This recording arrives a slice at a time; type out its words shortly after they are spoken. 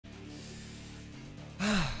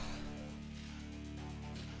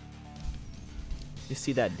You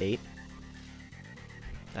see that date?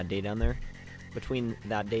 That date down there? Between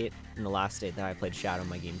that date and the last date that I played Shadow on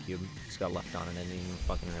my GameCube, just got left on and I didn't even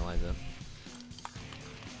fucking realize it.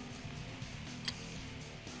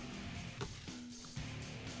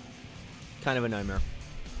 Kind of a nightmare.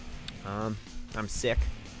 I'm sick.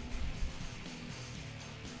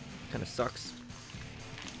 Kind of sucks.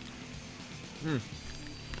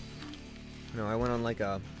 No, I went on like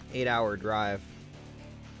a 8-hour drive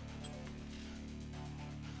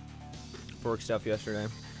for work stuff yesterday.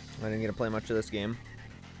 I didn't get to play much of this game,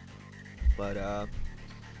 but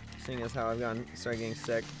seeing as how I've started getting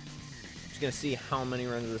sick, I'm just gonna see how many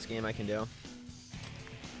runs of this game I can do.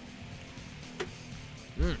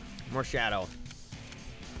 More Shadow.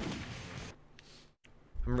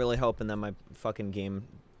 I'm really hoping that my fucking game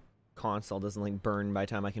console doesn't like burn by the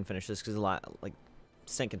time I can finish this, because a lot like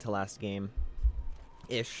sync into last game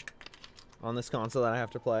ish on this console that I have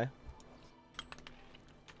to play.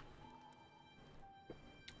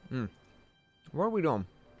 What are we doing?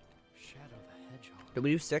 Shadow the Hedgehog. Did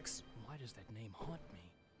we do 6? Why does that name haunt me?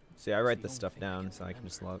 See, I write this stuff down so I can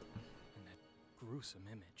just look. And that gruesome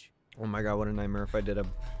image. Oh my god, what a nightmare if I did a...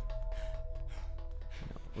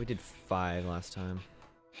 We did 5 last time.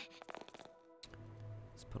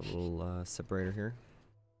 Let's put a little separator here.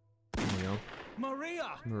 There we go.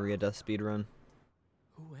 Maria! Maria does speedrun.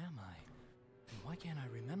 Who am I? And why can't I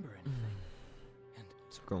remember anything? And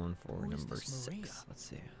Scrolling for number 6. Let's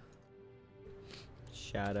see.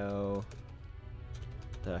 Shadow.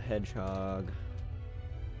 The Hedgehog.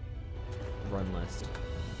 Run list.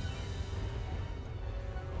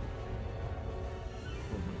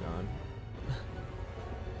 Oh my god.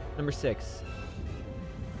 Number 6.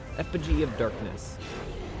 Effigy of Darkness.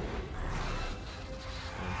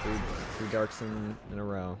 And three darks in a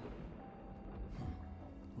row.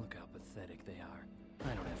 Look how pathetic they are.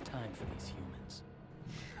 I don't have time for these humans.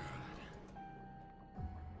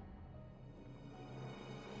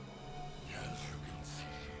 As you can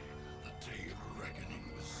see, the day of reckoning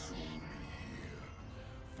will soon be here.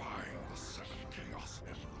 Find the 7 Chaos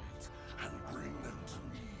Emeralds and bring them to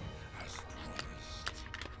me as promised.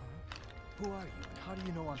 Who are you, and how do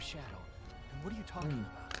you know I'm Shadow? And what are you talking about?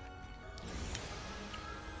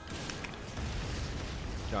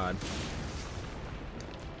 God.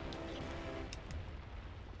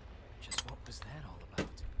 Just what was that all about?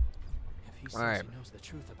 If he says Alright. he knows the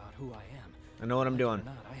truth about who I am, I know what I'm like it doing. or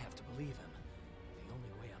not, I have to believe him. The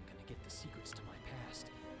only way I'm gonna get the secrets to my past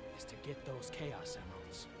is to get those Chaos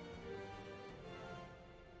Emeralds.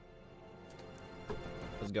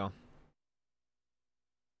 Let's go.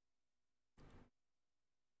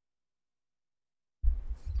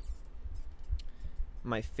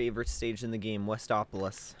 My favorite stage in the game,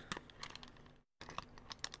 Westopolis.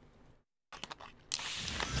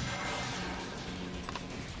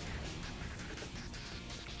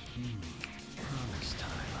 Promise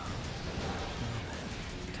time, huh? Well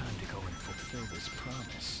then, time to go and fulfill this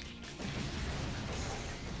promise.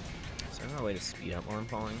 Is there no way to speed up while I'm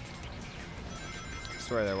falling? I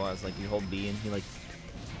swear there was. Like, you hold B and he, like,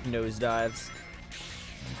 nosedives.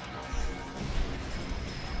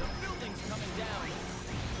 The building's coming down!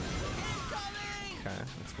 Okay,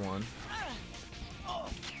 that's one.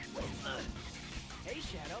 Hey,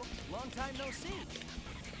 Shadow. Long time no see.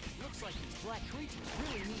 Looks like these black creatures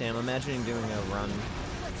really need... Damn, imagining doing a run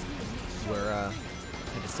where, I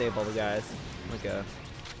had to save all the guys. Like a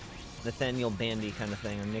Nathaniel Bandy kind of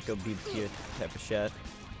thing, or Nico BBQ type of shit.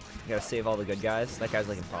 You gotta save all the good guys. That guy's,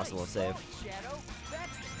 like, impossible to save. Shadow,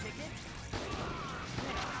 that's the ticket.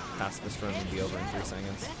 Past this run would be over in 3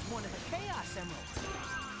 seconds. That's one of the Chaos Emeralds.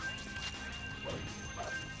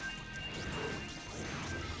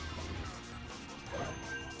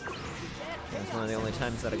 It's one of the only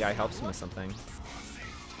times that a guy helps me with something.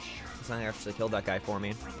 It's not actually killed that guy for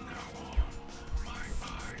me.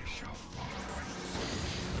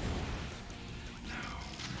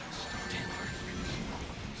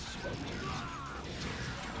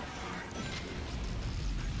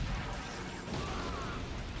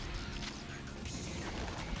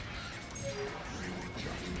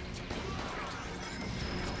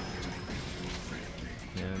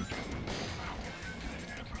 Man.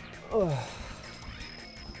 Ugh.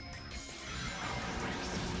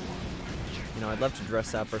 You know, I'd love to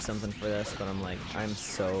dress up or something for this, but I'm like, I'm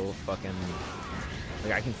so fucking...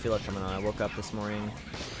 Like, I can feel it coming on. I woke up this morning.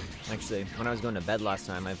 Actually, when I was going to bed last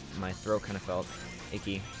time, my throat kind of felt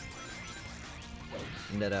icky.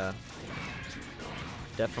 And that,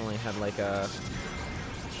 definitely had, like, a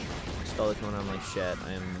just felt like when I'm like, shit,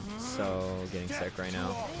 I am so getting sick right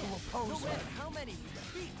now.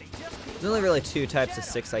 There's only really two types of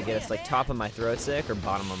sicks I get. It's like top of my throat sick or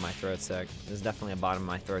bottom of my throat sick. There's definitely a bottom of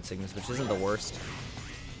my throat sickness, which isn't the worst.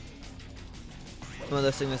 One of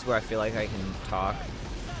those sicknesses where I feel like I can talk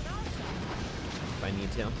if I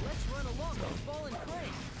need to. So,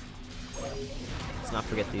 let's not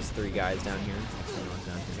forget these three guys down here.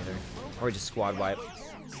 Down here either. Or just squad wipe.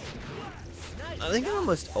 I think I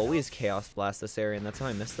almost always Chaos Blast this area, and that's how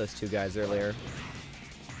I missed those two guys earlier.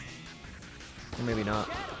 Or maybe not.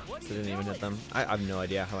 So I didn't even hit them. I have no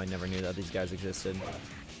idea how I never knew that these guys existed.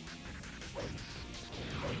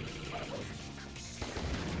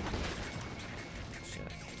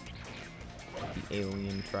 Shit. The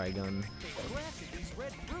alien Trigun.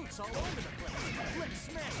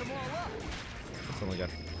 It's only got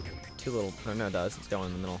two little. Oh no, it does. It's going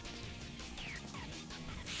in the middle.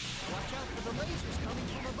 Watch out for the lasers coming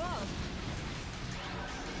from above.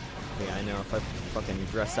 Yeah, I know if I fucking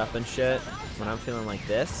dress up and shit, when I'm feeling like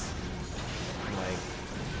this, I'm like,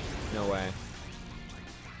 no way.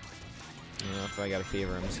 You know, if I got a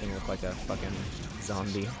fever, I'm just gonna look like a fucking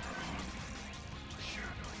zombie.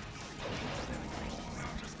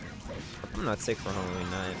 I'm not sick for Halloween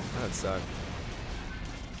night. That would suck.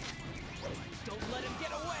 Don't let him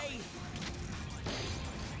get away.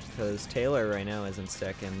 Because Taylor right now isn't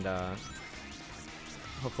sick, and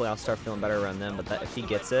hopefully I'll start feeling better around then. But that, if he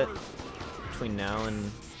gets it between now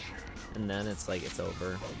and then, it's like it's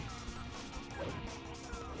over.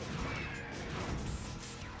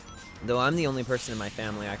 Though I'm the only person in my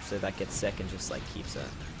family actually that gets sick and just like keeps it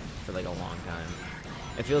for like a long time.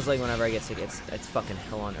 It feels like whenever I get sick, it's fucking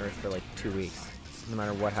hell on earth for like 2 weeks, no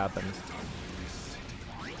matter what happens.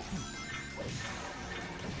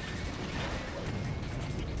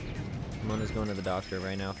 Mona's going to the doctor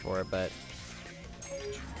right now for it, but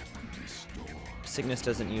sickness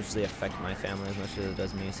doesn't usually affect my family as much as it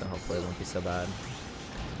does me, so hopefully it won't be so bad.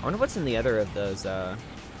 I wonder what's in the other of those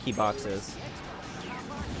key boxes.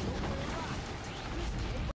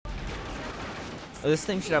 Oh, this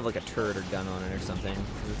thing should have like a turret or gun on it or something.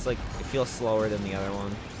 It's like, it feels slower than the other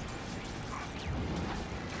one.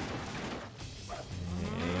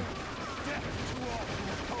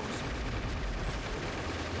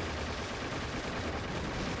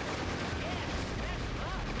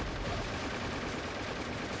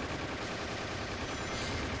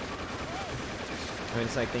 I mean,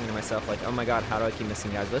 it's like thinking to myself, like, oh my god, how do I keep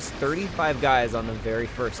missing guys? There's 35 guys on the very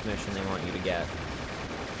first mission they want you to get.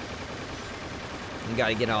 You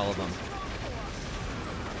gotta get all of them.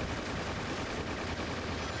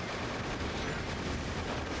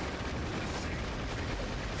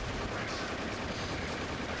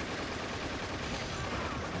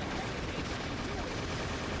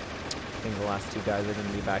 I think the last two guys are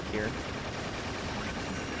gonna be back here.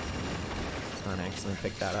 Oh, and I accidentally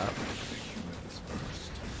picked that up.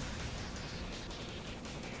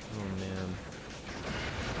 Oh man.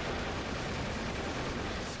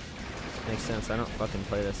 Makes sense, I don't fucking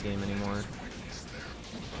play this game anymore.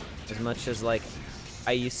 As much as, like,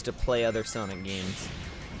 I used to play other Sonic games.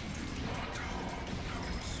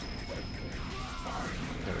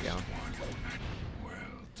 There we go.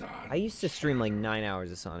 I used to stream like 9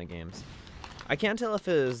 hours of Sonic games. I can't tell if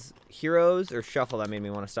it was Heroes or Shuffle that made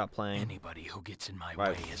me want to stop playing. Anybody who gets in my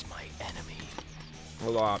way is my enemy. A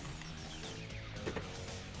lot.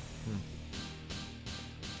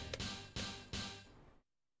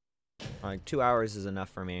 Like 2 hours is enough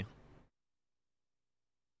for me.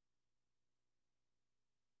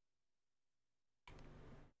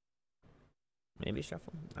 Maybe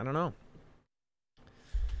Shuffle. I don't know.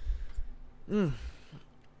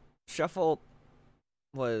 Shuffle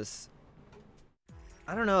was...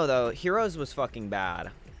 I don't know though. Heroes was fucking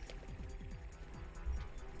bad.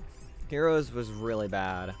 Heroes was really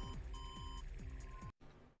bad.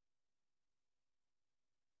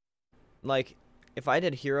 Like, if I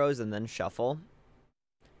did Heroes and then Shuffle,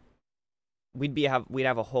 we'd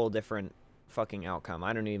have a whole different fucking outcome.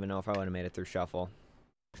 I don't even know if I would have made it through Shuffle.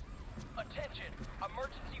 Attention!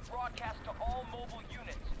 Emergency broadcast to all mobile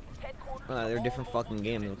units. Headquarters. They're different fucking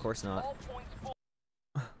games, of course not.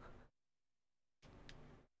 It's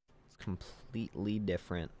completely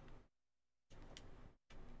different.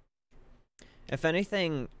 If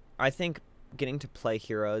anything, I think getting to play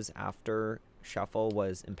Heroes after Shuffle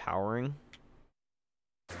was empowering.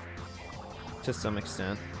 To some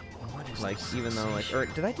extent. Like, even though, like, or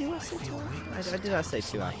did I do SA2? I did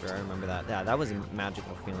SA2 after, I remember that. Yeah, that was a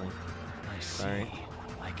magical feeling. Sorry.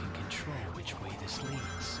 I can control which way this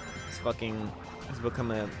leads. It's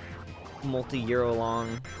become a multi-euro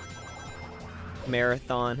long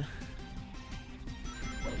marathon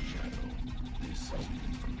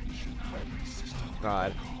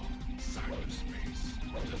God.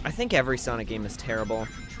 I think every Sonic game is terrible.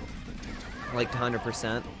 Like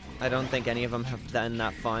 100%. I don't think any of them have been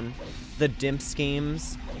that fun. The Dimps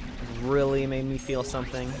games really made me feel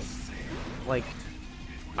something. Like,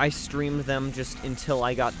 I streamed them just until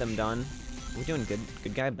I got them done. Are we doing good?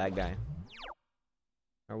 Good guy, bad guy?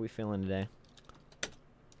 How are we feeling today?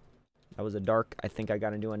 That was a dark. I think I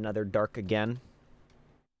gotta do another dark again.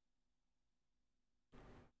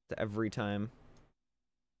 Every time.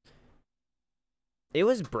 It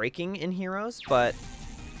was breaking in Heroes, but...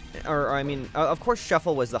 Or, I mean, of course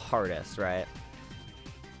Shuffle was the hardest, right?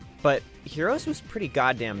 But Heroes was pretty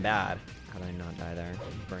goddamn bad. How did I not die there?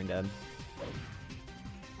 I'm brain dead.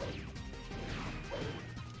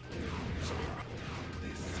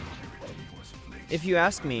 If you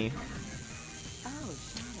ask me,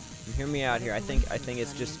 hear me out here. I think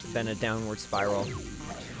it's just been a downward spiral.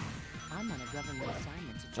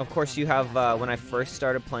 Of course, you have when I first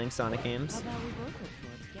started playing Sonic games,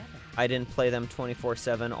 I didn't play them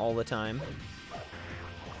 24/7 all the time.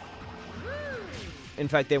 In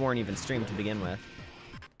fact, they weren't even streamed to begin with.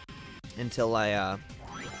 Until I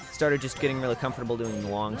started just getting really comfortable doing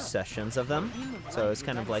long sessions of them. So it's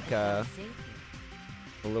kind of like a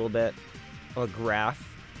little bit of a graph.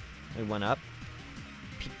 It went up.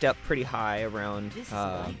 Peaked up pretty high around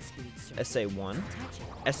SA1.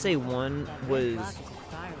 SA1 was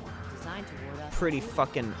pretty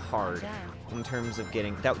fucking hard in terms of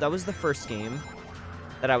getting... That was the first game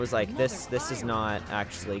that I was like, this is not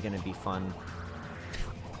actually going to be fun.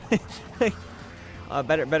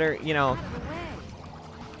 Better, you know,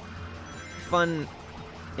 fun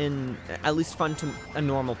in... At least fun to a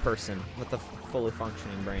normal person with a fully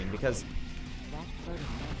functioning brain, because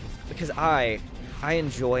I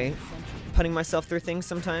enjoy putting myself through things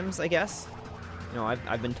sometimes, I guess. You know,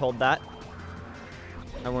 I've been told that.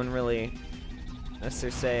 I wouldn't really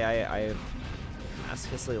necessarily say I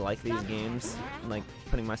masochically like these games, like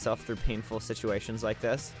putting myself through painful situations like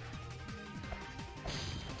this.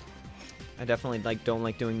 I definitely don't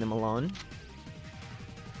like doing them alone.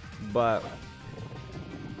 But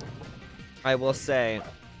I will say,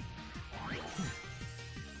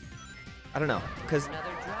 I don't know, because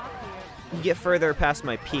you get further past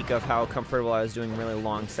my peak of how comfortable I was doing really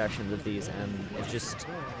long sessions of these, and it's just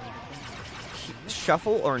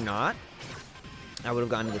Shuffle or not, I would have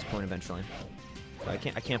gotten to this point eventually. So I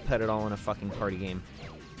can't put it all in a fucking party game.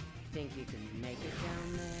 Think you can make it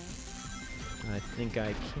down there? I think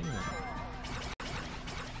I can.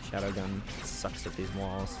 Shadow Gun sucks at these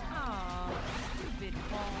walls. Aw, stupid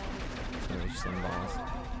balls. So just send balls.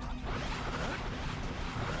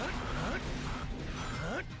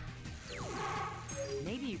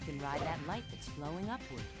 Maybe you can ride that light that's flowing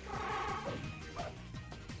upward.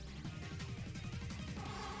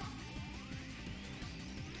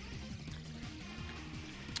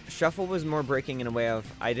 Shuffle was more breaking in a way of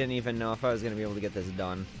I didn't even know if I was gonna be able to get this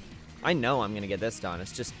done. I know I'm gonna get this done.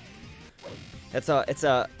 It's just it's a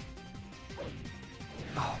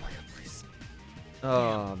oh my god, please.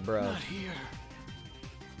 Oh, bro. Not here.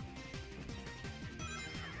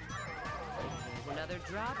 There's another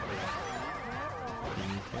drop here.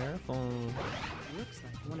 Be careful. Looks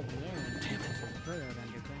like one of the aliens was burrowed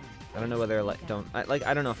underground. I don't know whether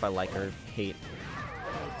I don't know if I like or hate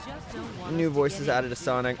They just don't want new us to voices get added to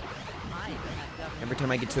Sonic in. every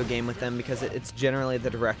time I get to a game with them, because it's generally the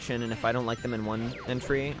direction, and if I don't like them in one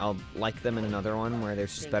entry, I'll like them in another one where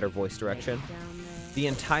there's just better voice direction. The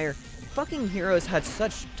entire fucking Heroes had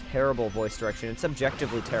such terrible voice direction. It's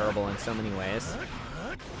objectively terrible in so many ways.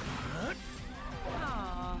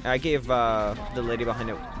 I gave the lady behind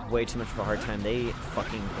it way too much of a hard time. They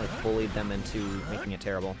fucking bullied them into making it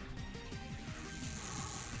terrible.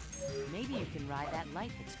 Maybe you can ride that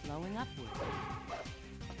light that's flowing upward.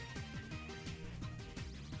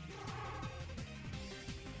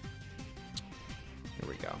 Here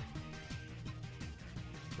we go.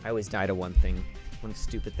 I always die to one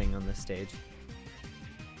stupid thing on this stage.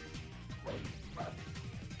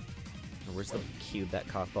 Where's the cube that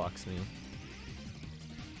cock blocks me?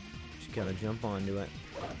 Just gotta jump onto it.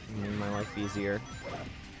 Make my life easier.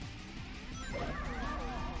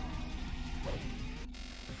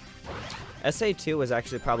 SA2 was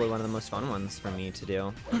actually probably one of the most fun ones for me to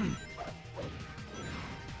do.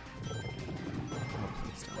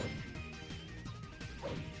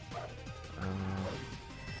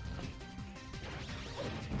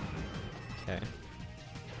 Okay.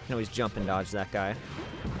 Can always jump and dodge that guy.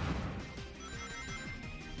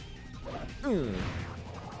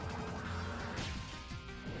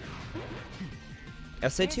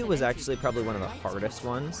 SA2 was actually probably one of the hardest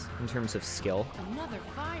ones in terms of skill. Another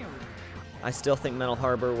firework. I still think Metal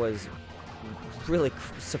Harbor was really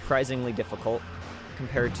surprisingly difficult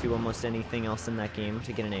compared to almost anything else in that game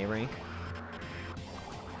to get an A rank.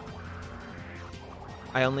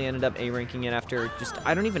 I only ended up A ranking it after just,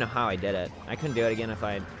 I don't even know how I did it. I couldn't do it again if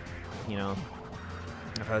I, you know,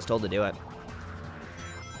 if I was told to do it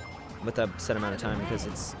with a set amount of time, because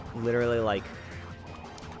it's literally like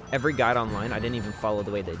every guide online, I didn't even follow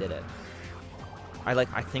the way they did it. I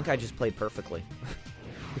think I just played perfectly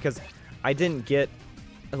because I didn't get,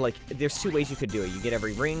 like, there's two ways you could do it. You get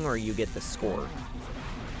every ring or you get the score.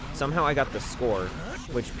 Somehow I got the score,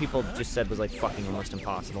 which people just said was like fucking almost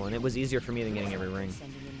impossible, and it was easier for me than getting every ring.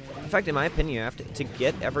 In fact, in my opinion, you have to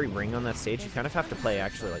get every ring on that stage, you kind of have to play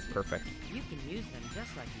actually like perfect, You can use them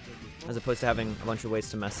just like you did before. as opposed to having a bunch of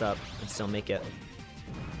ways to mess up and still make it.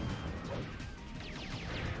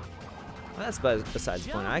 Well, that's besides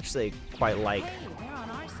the point. I actually quite like Hey, they're on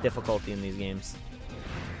our side. difficulty in these games.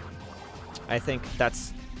 I think that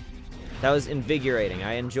was invigorating.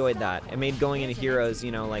 I enjoyed that. It made going into Heroes,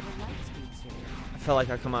 you know, like, I felt like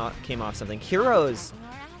I came off something. Heroes,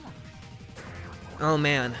 oh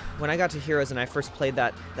man, when I got to Heroes and I first played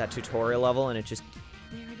that tutorial level, and it just,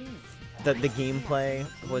 There it is. the gameplay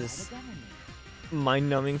was The government.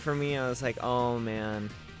 mind-numbing for me. I was like, oh man.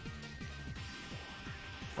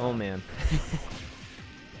 Oh man.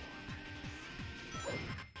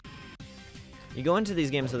 You go into these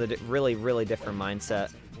games with a really, really different mindset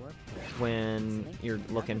when you're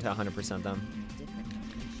looking to 100% them.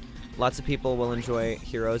 Lots of people will enjoy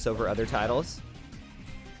Heroes over other titles.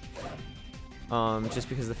 Just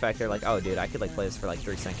because of the fact they're like, oh dude, I could like play this for like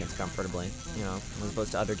 3 seconds comfortably, you know, as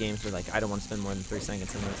opposed to other games where like, I don't want to spend more than 3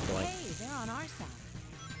 seconds in this, but like, Hey, they're on our side.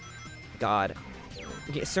 God.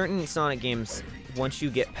 Certain Sonic games, once you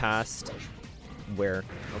get past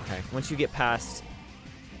once you get past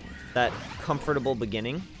that comfortable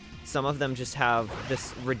beginning, some of them just have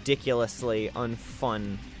this ridiculously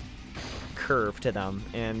unfun curve to them,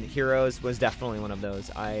 and Heroes was definitely one of those.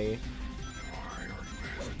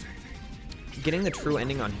 Getting the true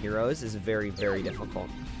ending on Heroes is very, very difficult.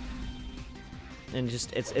 And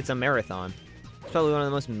just, it's a marathon. It's probably one of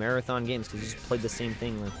the most marathon games because you just played the same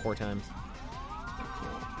thing like 4 times.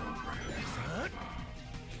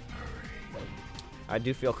 I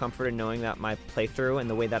do feel comforted knowing that my playthrough and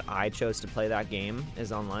the way that I chose to play that game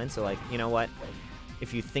is online. So like, you know what?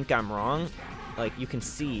 If you think I'm wrong, like you can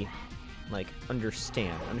see, like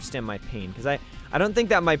understand my pain. Because I don't think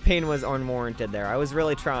that my pain was unwarranted there. I was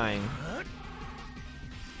really trying.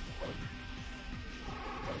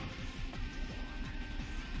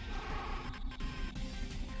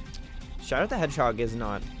 Shadow the Hedgehog is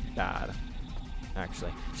not bad,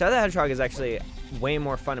 actually. Shadow the Hedgehog is actually way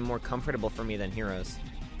more fun and more comfortable for me than Heroes.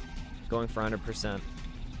 Going for 100%.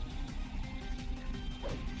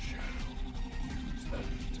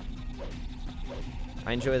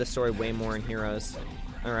 I enjoy the story way more in Heroes.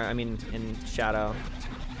 Or, I mean, in Shadow.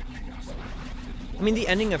 I mean, the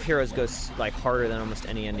ending of Heroes goes, like, harder than almost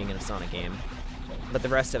any ending in a Sonic game. But the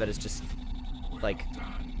rest of it is just, like,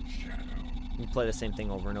 you play the same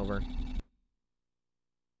thing over and over.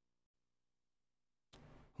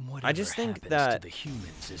 I just think that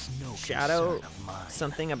Shadow,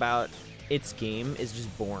 something about its game is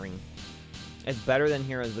just boring. It's better than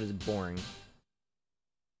Heroes, but it's boring.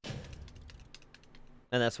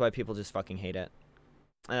 And that's why people just fucking hate it.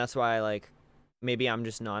 And that's why, like, maybe I'm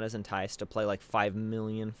just not as enticed to play, like, 5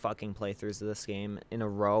 million fucking playthroughs of this game in a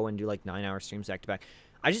row and do, like, 9-hour streams back to back.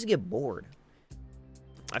 I just get bored.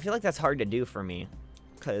 I feel like that's hard to do for me,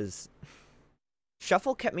 because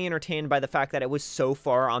Shuffle kept me entertained by the fact that it was so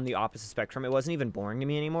far on the opposite spectrum. It wasn't even boring to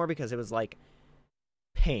me anymore because it was like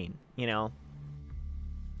pain, you know?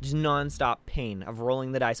 Just non-stop pain of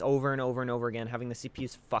rolling the dice over and over and over again, having the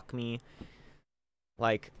CPUs fuck me.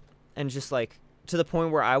 Like, and just like, to the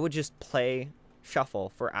point where I would just play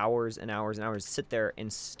Shuffle for hours and hours and hours, sit there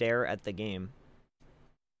and stare at the game.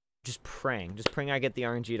 Just praying I get the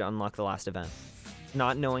RNG to unlock the last event.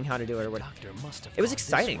 Not knowing how to do it or what. It was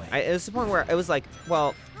exciting. It was the point where it was like,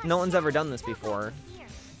 well, no one's ever done this before.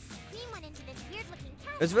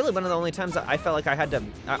 It was really one of the only times that I felt like I had to.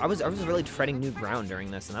 I was really treading new ground during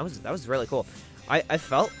this, and that was really cool. I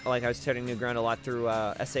felt like I was treading new ground a lot through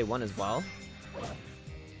SA1 as well.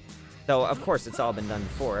 Though of course it's all been done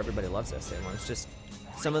before. Everybody loves SA1. It's just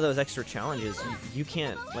some of those extra challenges you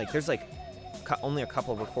can't, like. There's like only a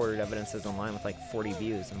couple of recorded evidences online with like 40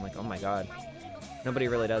 views. I'm like, oh my god. Nobody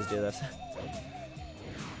really does do this.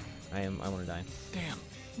 I want to die. Damn,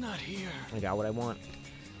 not here. I got what I want. Hey,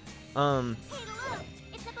 look!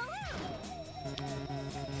 It's a balloon!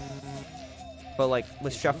 But like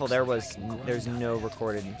with Shuffle, there's no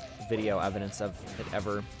recorded video evidence of it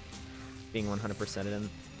ever being 100%ed in.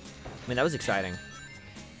 I mean, that was exciting.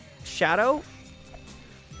 Shadow,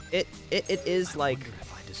 it is like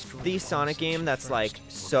the Sonic game that's like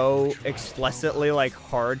so explicitly like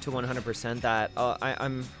hard to 100% that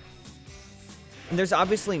I'm. And there's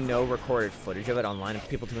obviously no recorded footage of it online of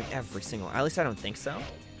people doing every single. At least I don't think so.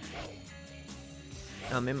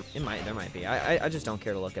 There might be. I just don't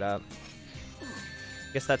care to look it up.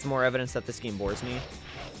 Guess that's more evidence that this game bores me.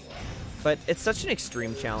 But it's such an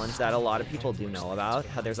extreme challenge that a lot of people do know about,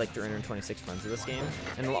 how there's like 326 runs of this game.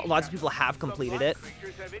 And lots of people have completed it.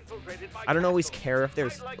 I don't always care if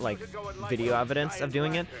there's like video evidence of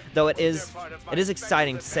doing it, though it is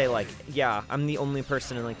exciting to say like, yeah, I'm the only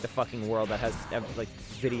person in like the fucking world that has like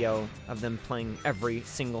video of them playing every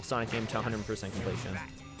single Sonic game to 100% completion.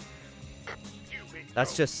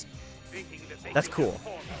 That's cool.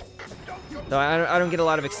 Though I don't get a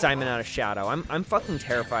lot of excitement out of Shadow. I'm fucking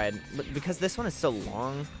terrified because this one is so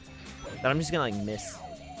long that I'm just gonna like miss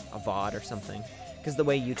a VOD or something. Because the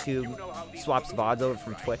way YouTube swaps VODs over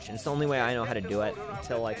from Twitch, and it's the only way I know how to do it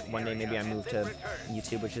until like one day maybe I move to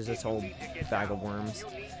YouTube, which is this whole bag of worms.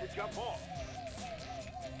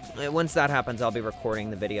 Once that happens, I'll be recording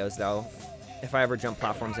the videos though. If I ever jump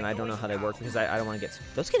platforms and I don't know how they work because I don't want to get...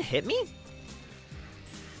 Those can hit me?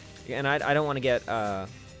 And I don't want to get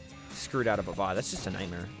screwed out of a VOD. That's just a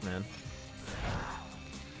nightmare, man.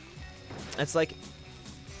 It's like...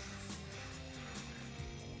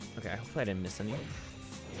 Okay, hopefully I didn't miss any.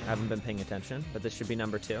 I haven't been paying attention, but this should be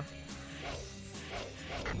number 2.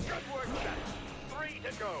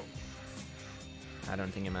 I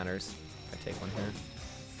don't think it matters if I take one here.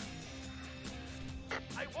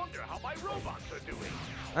 I wonder how my robots are doing.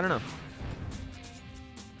 I don't know.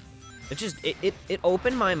 It just it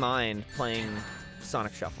opened my mind playing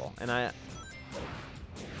Sonic Shuffle, and I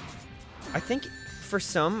think for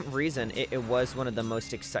some reason it was one of the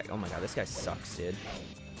most exciting. Oh my god, this guy sucks, dude.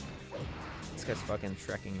 This guy's fucking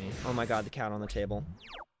Shrekking me. Oh my god, the cat on the table.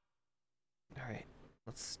 All right,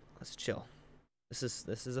 let's chill. This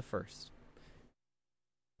is a first.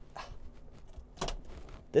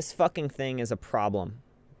 This fucking thing is a problem.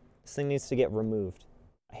 This thing needs to get removed.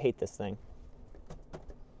 I hate this thing.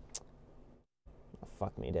 Oh,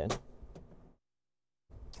 fuck me, dude.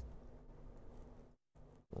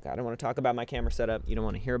 Look, I don't want to talk about my camera setup. You don't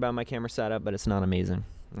want to hear about my camera setup, but it's not amazing.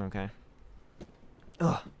 Okay.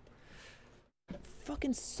 Ugh.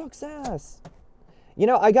 Fucking sucks ass. You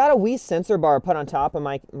know, I got a Wii sensor bar put on top of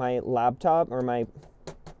my laptop or my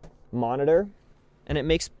monitor, and it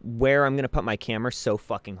makes where I'm gonna put my camera so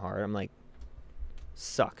fucking hard. I'm like,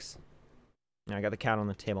 sucks. I got the cat on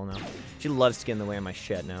the table now. She loves to get in the way of my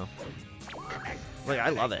shit now. Like, I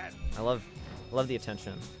love it. I love the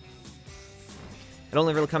attention. It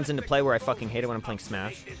only really comes into play where I fucking hate it when I'm playing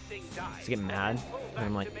Smash. I get mad, and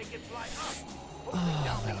I'm like,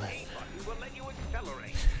 oh, Lilith.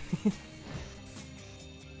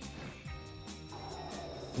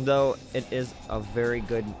 Though it is a very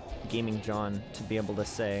good gaming John to be able to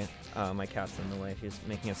say, my cat's in the way. He's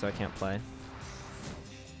making it so I can't play.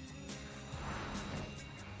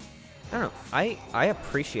 I don't know. I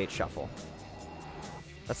appreciate Shuffle.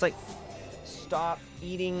 That's like, stop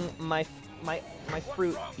eating my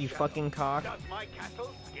fruit, you fucking cock. Does my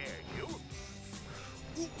castle scare you?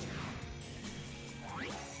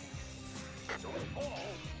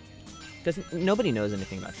 Because nobody knows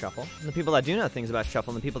anything about Shuffle. And the people that do know things about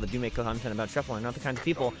Shuffle and the people that do make content about Shuffle are not the kinds of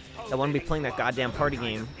people that want to be playing that goddamn party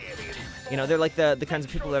game. You know, they're like the kinds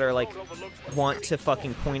of people that are like, want to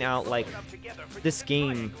fucking point out like this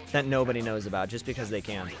game that nobody knows about just because they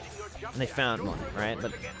can. And they found one, right?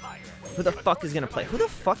 But who the fuck is gonna play? Who the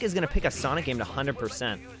fuck is gonna pick a Sonic game to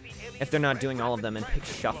 100% if they're not doing all of them and pick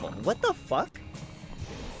Shuffle? What the fuck?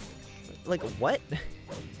 Like, what?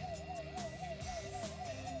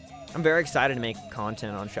 I'm very excited to make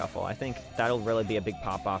content on Shuffle. I think that'll really be a big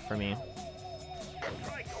pop-off for me.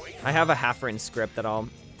 I have a half-written script that I'll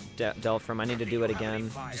delve from. I need to do it again.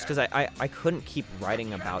 Just because I couldn't keep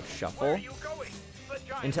writing about Shuffle.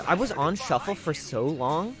 I was on Shuffle for so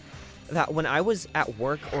long that when I was at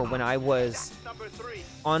work or when I was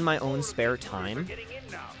on my own spare time,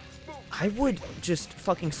 I would just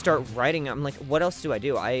fucking start writing. I'm like, what else do I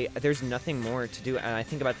do? There's nothing more to do, and I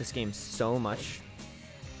think about this game so much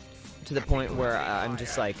to the point where I'm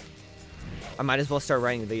just like, I might as well start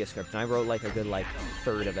writing the video script, and I wrote like a good like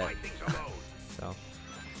third of it. So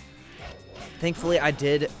thankfully I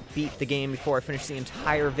did beat the game before I finished the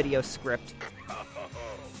entire video script,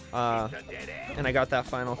 and I got that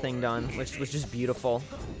final thing done, which was just beautiful.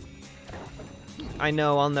 I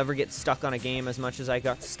know I'll never get stuck on a game as much as I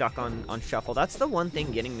got stuck on Shuffle. That's the one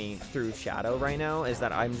thing getting me through Shadow right now, is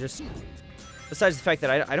that I'm just, besides the fact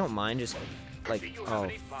that I don't mind just, like, oh,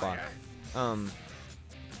 fuck.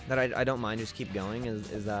 That I don't mind just keep going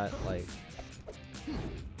is that, like,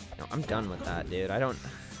 no, I'm done with that, dude. I don't,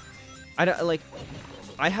 like,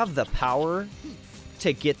 I have the power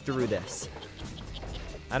to get through this.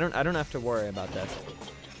 I don't have to worry about this.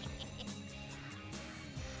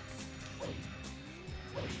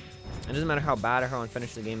 It doesn't matter how bad or how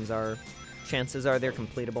unfinished the games are. Chances are they're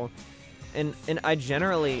completable. And I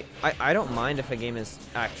generally, I don't mind if a game is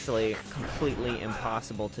actually completely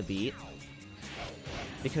impossible to beat.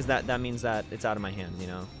 Because that means that it's out of my hands, you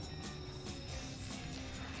know?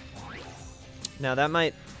 Now that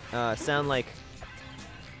might sound like,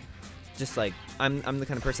 just like, I'm the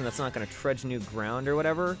kind of person that's not going to trudge new ground or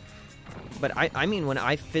whatever. But I mean, when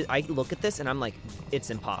I look at this and I'm like, it's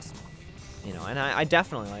impossible. You know, and I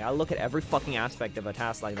definitely, like, I look at every fucking aspect of a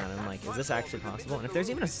task like that and I'm like, is this actually possible? And if there's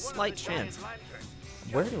even a slight chance,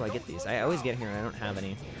 where do I get these? I always get here and I don't have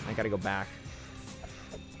any. I gotta go back.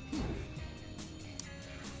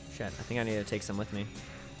 Shit, I think I need to take some with me.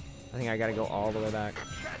 I think I gotta go all the way back.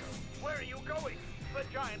 Where are you going? The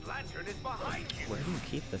giant lantern is behind you. Where do you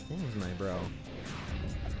keep the things, my bro?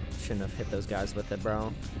 Shouldn't have hit those guys with it,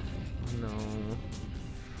 bro. No.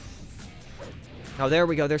 Oh, there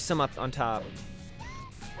we go. There's some up on top.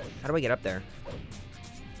 How do I get up there?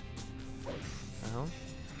 Oh.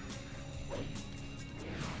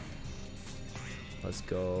 Let's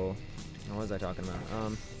go. What was I talking about?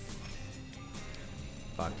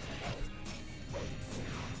 Fuck.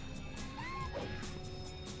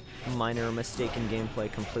 Minor mistake in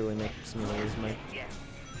gameplay completely makes me lose my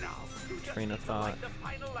train of thought.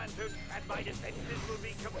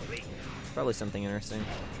 Probably something interesting.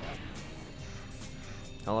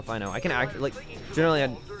 Hell if I know. I can act like generally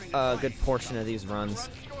a good portion of these runs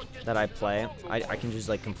that I play, I can just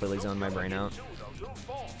like completely zone my brain out.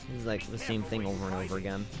 It's like the same thing over and over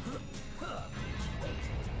again.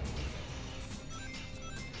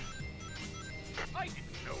 I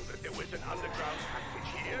didn't know that there was an underground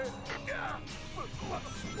passage here.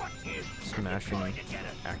 What is Smashing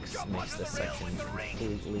X makes this section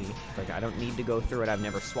completely, like, I don't need to go through it. I've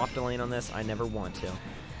never swapped a lane on this. I never want to.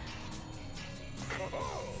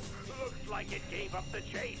 Looks like it gave up the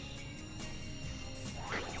chase.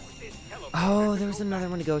 Oh, there was another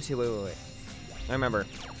one to go to. Wait. I remember.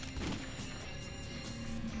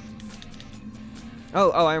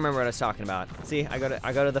 Oh, I remember what I was talking about. See, I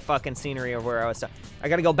go to the fucking scenery of where I was. I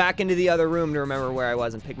gotta go back into the other room to remember where I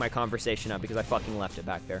was and pick my conversation up because I fucking left it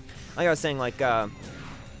back there. Like I was saying, like,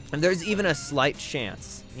 there's even a slight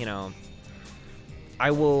chance, you know, I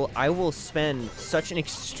will spend such an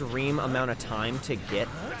extreme amount of time to get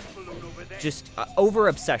just over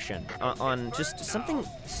obsession on just something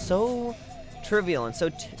so trivial and so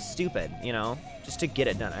stupid, you know, just to get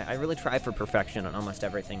it done. I really try for perfection on almost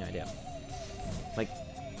everything I do. Like,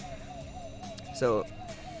 so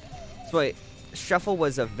that's why Shuffle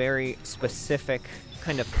was a very specific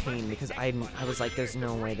kind of pain because I was like, there's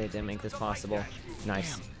no way they didn't make this possible.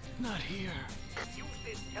 Nice. Not here. Use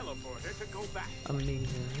this teleporter to go back. Amazing.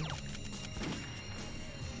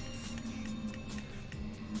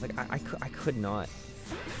 Like, I could not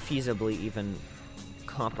feasibly even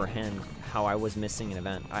comprehend how I was missing an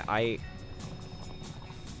event.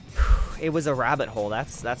 It was a rabbit hole.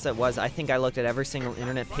 That's what it was. I think I looked at every single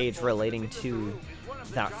internet page relating to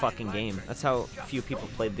that fucking game. That's how few people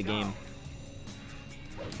played the game.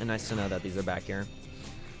 And nice to know that these are back here.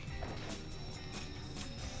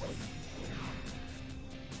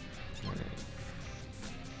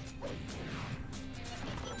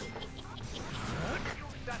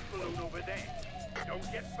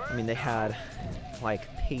 I mean, they had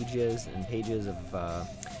like pages and pages of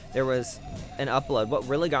there was an upload. What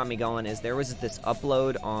really got me going is there was this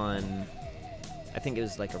upload on, I think it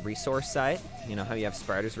was like a resource site. You know how you have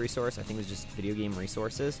Spiders resource? I think it was just video game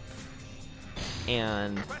resources.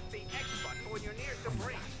 And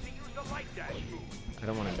I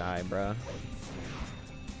don't want to die, bruh.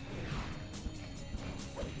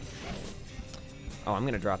 Oh, I'm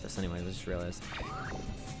gonna drop this anyway. I just realized.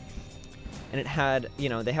 And it had, you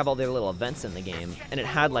know, they have all their little events in the game, and it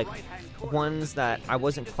had like ones that I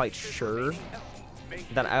wasn't quite sure,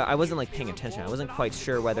 that I wasn't like paying attention. I wasn't quite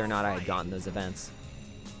sure whether or not I had gotten those events.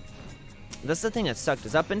 That's the thing that sucked,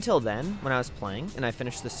 is up until then, when I was playing and I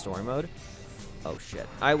finished the story mode, oh shit,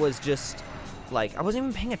 I was just like, I wasn't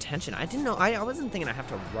even paying attention. I didn't know, I wasn't thinking I have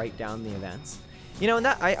to write down the events. You know, and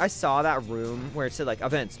that I saw that room where it said like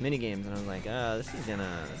events, minigames, and I was like, this is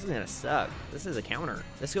gonna suck. This is a counter.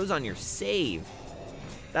 This goes on your save.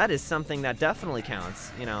 that is something that definitely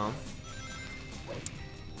counts, you know.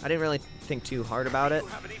 I didn't really think too hard about it,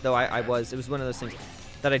 though it was one of those things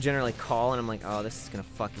that I generally call and I'm like, oh, this is gonna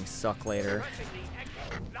fucking suck later.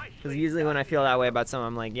 Because usually when I feel that way about something,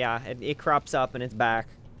 I'm like, yeah, it crops up and it's back.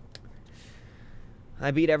 I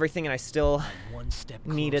beat everything and I still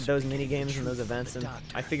needed those mini games and those events, and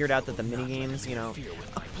I figured out that the mini games, you know,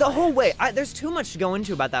 the whole way, there's too much to go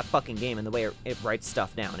into about that fucking game and the way it writes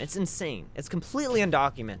stuff down. It's insane. It's completely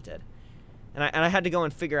undocumented, and I had to go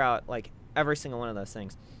and figure out like every single one of those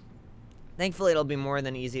things. Thankfully, it'll be more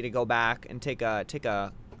than easy to go back and take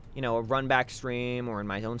a you know, a run back stream, or in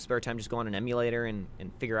my own spare time just go on an emulator and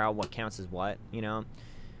figure out what counts as what, you know.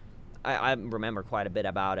 I remember quite a bit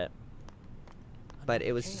about it. But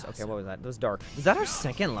it was, okay, what was that? It was dark. Was that our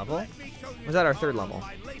second level? Or was that our third level?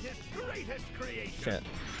 Shit.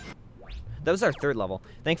 That was our third level.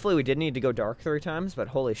 Thankfully, we did need to go dark 3 times, but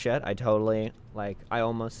holy shit, I totally, like, I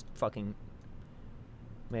almost fucking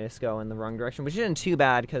made us go in the wrong direction, which isn't too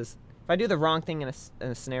bad, because if I do the wrong thing in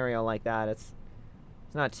a scenario like that, it's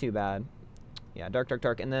not too bad. Yeah, dark, dark,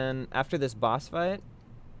 dark. And then after this boss fight,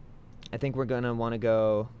 I think we're going to want to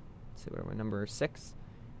go, let's see, what are we, number 6?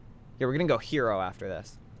 Yeah, we're gonna go hero after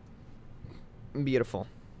this. Beautiful.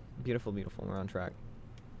 Beautiful, beautiful. We're on track.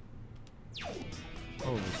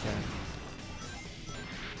 Holy shit.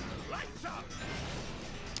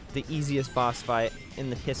 The easiest boss fight in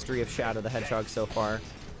the history of Shadow the Hedgehog so far.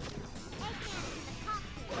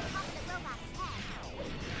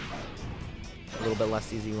 A little bit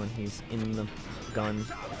less easy when he's in the gun.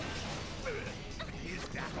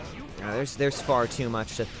 There's far too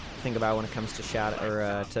much to think about when it comes to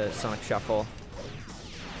to Sonic Shuffle,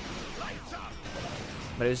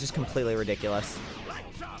 but it was just completely ridiculous.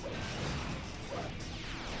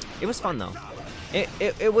 It was fun though.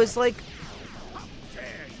 It was like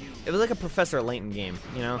a Professor Layton game,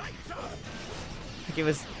 you know. Like it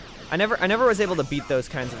was. I never was able to beat those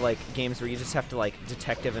kinds of like games where you just have to like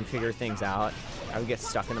detective and figure things out. I would get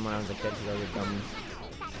stuck in them when I was a kid because I was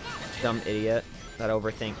a dumb idiot that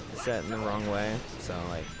overthink set in the wrong way. So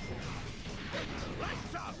like.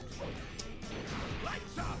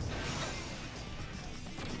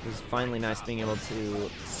 It was finally nice being able to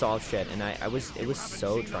solve shit, and it was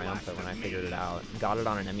so triumphant when I figured it out. Got it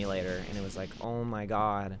on an emulator, and it was like, oh my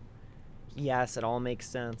god. Yes, it all makes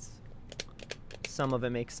sense. Some of it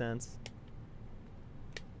makes sense.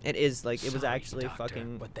 It is, like, it was actually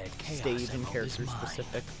fucking stage and character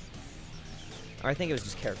specific. Or I think it was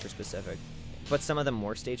just character specific. But some of them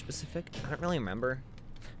more stage specific. I don't really remember.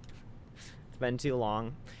 It's been too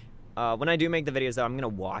long. When I do make the videos, though, I'm going to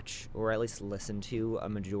watch, or at least listen to, a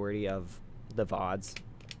majority of the VODs.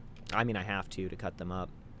 I mean, I have to cut them up.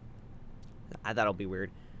 That'll be weird.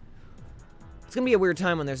 It's going to be a weird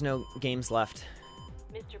time when there's no games left.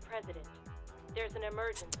 Mr. President, there's an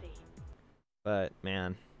emergency. But,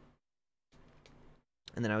 man.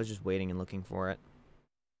 And then I was just waiting and looking for it.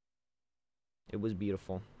 It was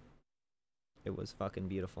beautiful. It was fucking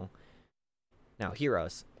beautiful. Now,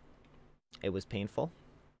 Heroes. It was painful.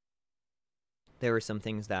 There were some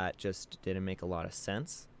things that just didn't make a lot of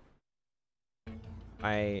sense.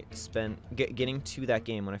 I spent... Getting to that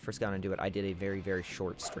game, when I first got into it, I did a very, very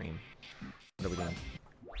short stream. What are we doing?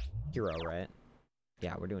 Hero, right?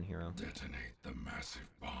 Yeah, we're doing Hero. Detonate the massive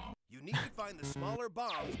bomb. You need to find the smaller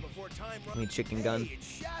bombs before time runs. Need chicken gun. Hey, it's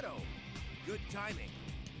Shadow. Good timing.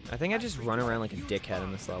 I think I just run around like a dickhead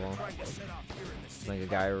in this level. Like a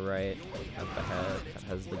guy right up ahead that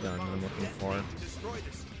has the gun that I'm looking for.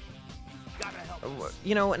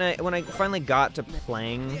 You know, when I finally got to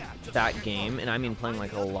playing that game, and I mean playing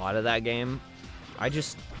like a lot of that game, I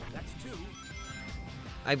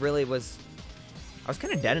really was... I was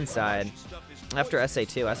kind of dead inside after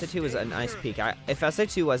SA2. SA2 was a nice peak. If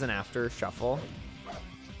SA2 wasn't after Shuffle,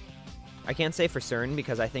 I can't say for certain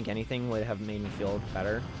because I think anything would have made me feel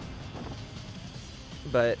better.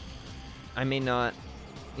 But I may not,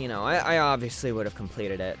 you know, I obviously would have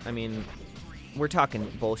completed it. I mean, we're talking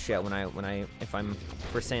bullshit if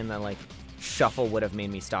we're saying that like Shuffle would have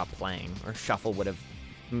made me stop playing, or Shuffle would have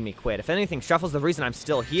made me quit. If anything, Shuffle's the reason I'm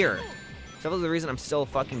still here. Shuffle's the reason I'm still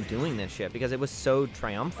fucking doing this shit, because it was so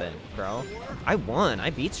triumphant, bro. I won. I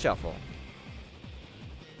beat Shuffle.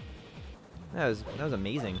 That was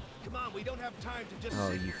amazing. Come on, we don't have time to just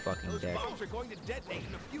oh, you fucking dick. Those bombs are going to detonate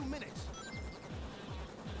in a few minutes.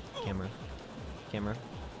 Camera. Camera.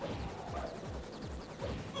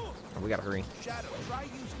 Oh, we gotta hurry. Shadow, try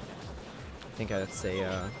using that. I think that's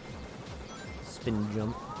a spin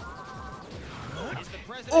jump.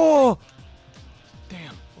 Oh!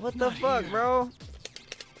 Damn. What the fuck, bro?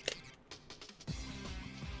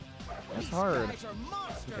 That's hard.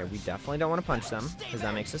 Okay, we definitely don't want to punch them, because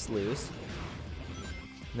that makes us lose.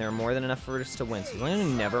 There are more than enough for us to win, so as long as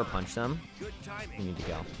we never punch them, we need to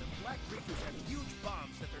go.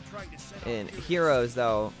 In Heroes,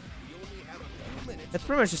 though, it's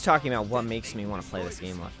pretty much just talking about what makes me want to play this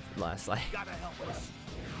game less. Like,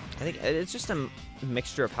 I think it's just a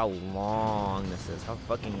mixture of how long this is, how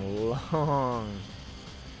fucking long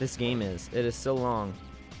this game is. It is so long.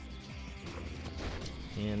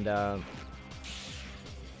 And,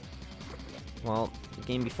 well, the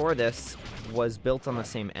game before this was built on the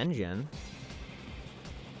same engine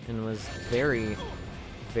and was very,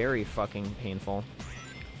 very fucking painful.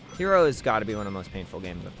 Hero has got to be one of the most painful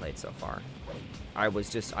games I've played so far.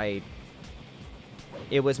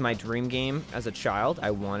 It was my dream game as a child.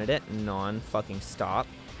 I wanted it non-fucking stop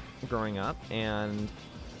growing up, and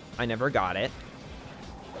I never got it.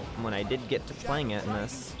 When I did get to playing it in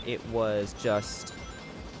this, it was just...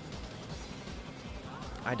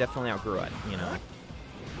 I definitely outgrew it, you know?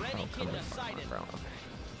 Oh, come on, bro.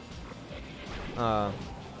 Okay.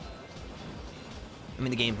 I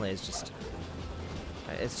mean, the gameplay is just...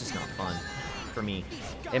 It's just not fun for me.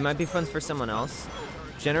 It might be fun for someone else.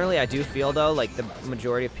 Generally, I do feel, though, like the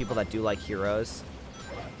majority of people that do like Heroes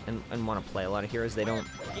and want to play a lot of Heroes, they don't...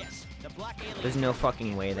 There's no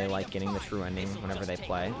fucking way they like getting the true ending whenever they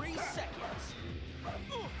play.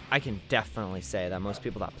 I can definitely say that most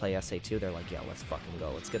people that play SA2, they're like, yeah, let's fucking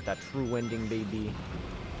go. Let's get that true ending, baby.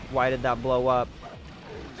 Why did that blow up?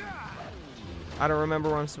 I don't remember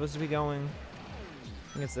where I'm supposed to be going.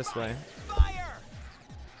 I think it's this way.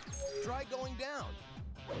 Try going down.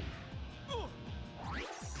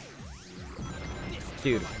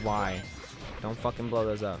 Dude, why? Don't fucking blow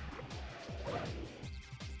those up.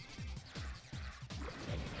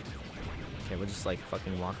 Okay, we'll just like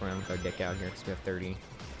fucking walk around with our dick out here because we have 30.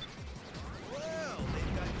 Well,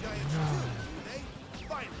 they've got giants too, do they?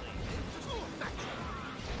 Finally.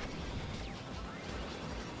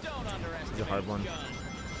 It's a hard one.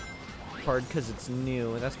 Hard because it's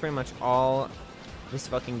new. That's pretty much all this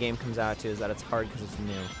fucking game comes out to, is that it's hard because it's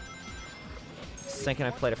new. The second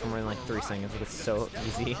I played it for more than like 3 seconds, like it's so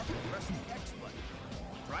easy.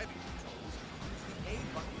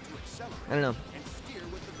 I don't know.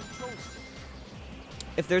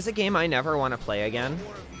 If there's a game I never want to play again,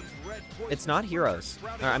 it's not Heroes.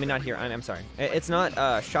 I mean, not Hero. I'm sorry. It's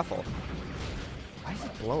not Shuffle. Why does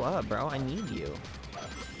it blow up, bro? I need you.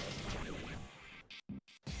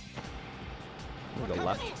 I'm gonna go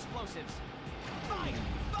left.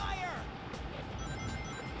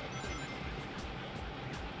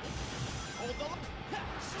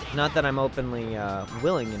 Not that I'm openly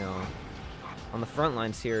willing, you know, on the front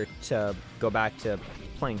lines here to go back to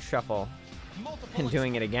playing Shuffle and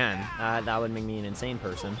doing it again. That would make me an insane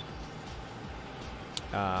person.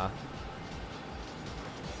 But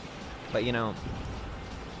you know,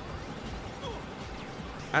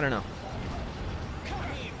 I don't know.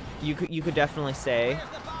 You could definitely say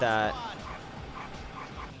that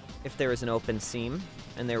if there was an open seam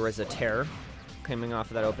and there was a tear coming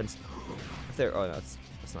off of that open, if there, oh, that's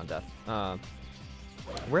not death.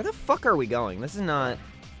 Where the fuck are we going? This is not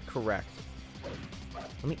correct.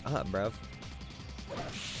 Let me up, bruv.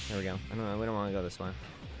 There we go. I don't know. We don't want to go this way.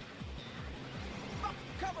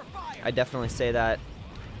 I definitely say that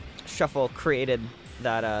Shuffle created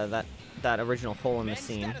that that original hole in the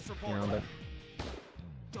seam, you know,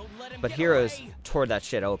 but Heroes tore that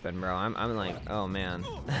shit open, bro. I'm like, oh man,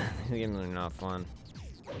 this game's really not fun.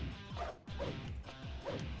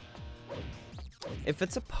 If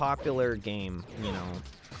it's a popular game, you know,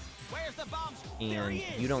 and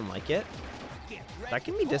you don't like it, that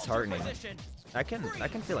can be disheartening. That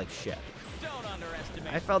can feel like shit.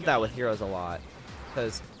 I felt that with Heroes a lot,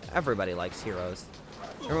 because everybody likes Heroes.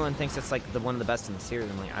 Everyone thinks it's like one of the best in the series.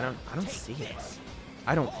 I'm like, I don't see it.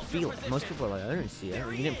 I don't feel it. Most people are like, I didn't see it.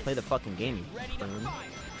 You didn't play the fucking game, you prune.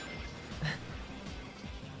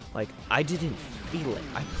 Like, I didn't feel it.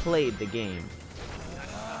 I played the game.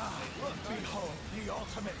 Behold the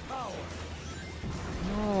ultimate power.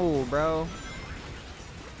 No, bro.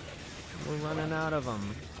 We're running out of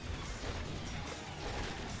them.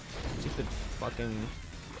 Stupid fucking...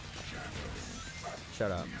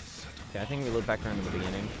 Shut up. Okay, I think we loop back around to the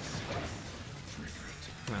beginning.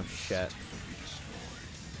 Oh, shit.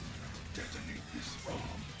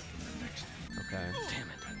 Okay.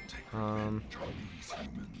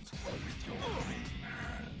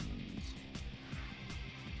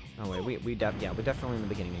 Oh wait, we're definitely in the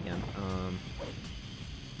beginning again.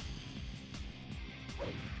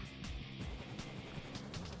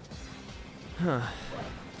 Huh.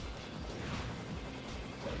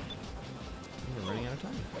 We're running out of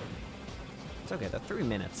time. It's okay, though. 3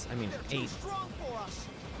 minutes. I mean, 8. Strong for us.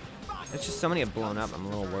 It's just so many have blown up. I'm a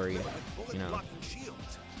little worried, you know.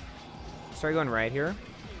 Start going right here.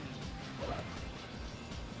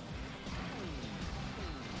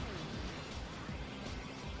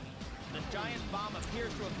 The giant bomb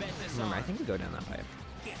appears to have bent this Remember, I arm. think we go down that pipe.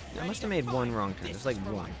 I must have made one wrong turn. Just like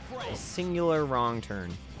one. A singular wrong turn.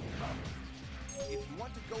 If you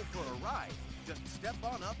want to go for a ride, just step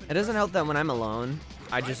on up and It doesn't help that when I'm alone,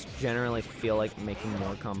 I just generally feel like making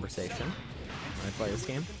more conversation when I play this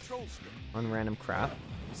game control stick. on random crap.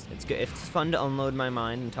 It's good. It's fun to unload my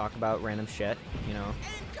mind and talk about random shit, you know.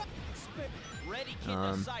 Ready, kid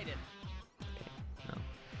decided. No,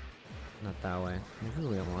 not that way. Maybe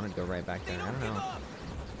we don't want to go right back there. I don't know.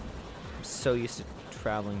 I'm so used to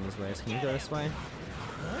traveling these ways. Can you go this way?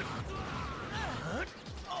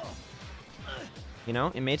 You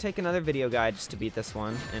know, it may take another video guide just to beat this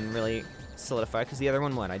one and really solidify, because the other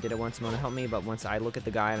one, what? I did it once, Mona helped me, but once I look at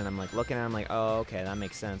the guide and I'm like looking at it, I'm like, oh, okay, that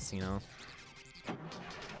makes sense, you know.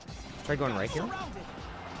 Try going right here.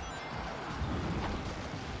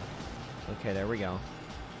 Okay, there we go.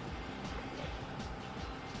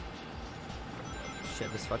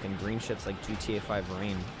 Shit, this fucking green shit's like GTA 5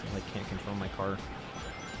 rain. I like can't control my car.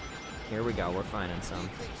 Here we go, we're finding some.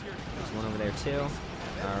 There's one over there too.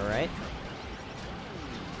 Alright.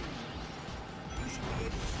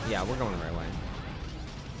 Yeah, we're going the right way.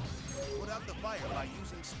 Put out the fire by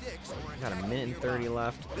using sticks or Got a minute and 30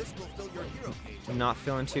 left. This will fill your hero cage. Not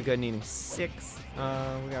feeling too good, needing 6. We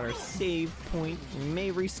got our save point. We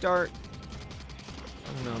may restart.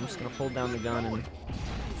 I don't know, I'm just gonna hold down the gun and...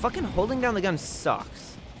 Fucking holding down the gun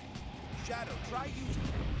sucks. Shadow, try using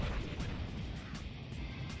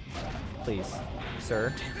Please,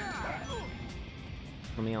 sir.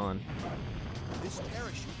 Put me on. this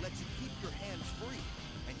parachute lets you keep your hands free.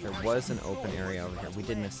 And you There have was an control open area over here. We did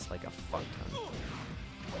land. miss like a fuck ton.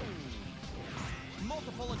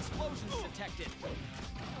 Multiple explosions detected.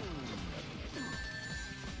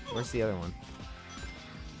 Where's the other one?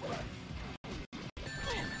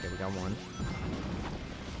 Okay, we got one.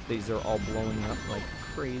 These are all blowing up like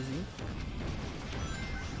crazy.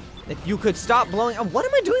 If you could stop blowing up. What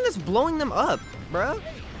am I doing that's blowing them up, bruh?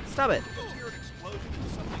 Stop it.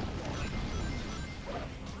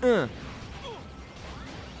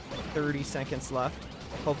 30 seconds left.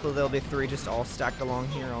 Hopefully there'll be 3 just all stacked along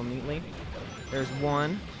here all neatly. There's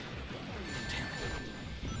 1.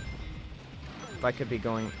 If I could be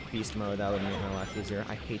going beast mode, that would make my life easier.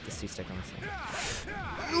 I hate the C-stick on this thing.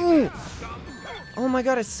 Ooh! Oh my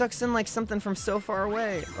god, it sucks in like something from so far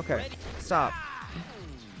away. Okay, stop.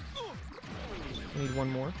 I need one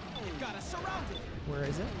more. Where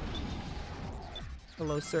is it?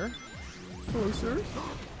 Hello, sir. Hello, sir.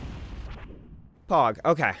 Pog.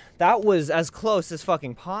 Okay, that was as close as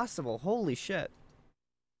fucking possible. Holy shit.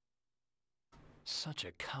 Such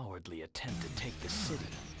a cowardly attempt to take the city.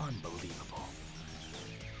 Unbelievable.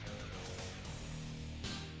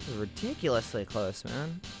 It was ridiculously close,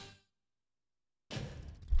 man.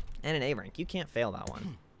 And an A rank. You can't fail that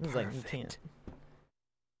one. It was like, you can't.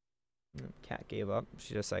 Cat gave up.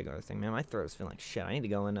 She just like other thing. Man, my throat's feeling like shit. I need to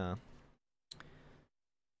go and, I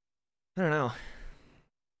don't know.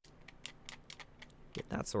 Get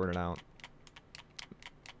that sorted out.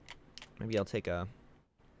 Maybe I'll take a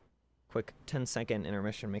quick 10-second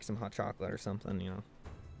intermission, make some hot chocolate or something, you know.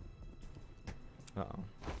 Uh-oh.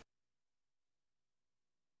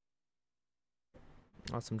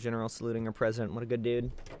 Awesome general saluting our president. What a good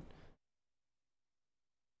dude.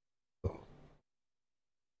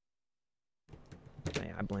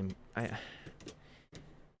 I blame... I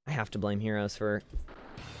have to blame Heroes for...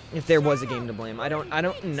 If there was a game to blame. I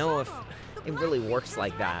don't know if it really works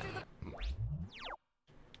like that.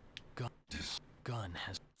 Gun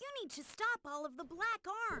has... You need to stop all of the black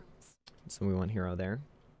arms. So we want Hero there.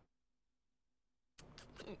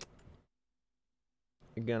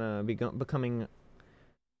 You're gonna be becoming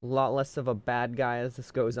a lot less of a bad guy as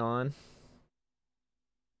this goes on.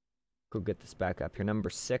 Go get this back up here.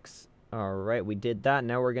 Number 6. Alright, we did that.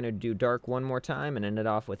 Now we're gonna do Dark one more time and end it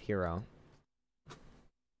off with Hero.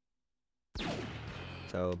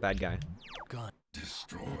 So, bad guy. Gun.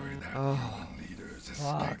 Destroy that Oh, leader's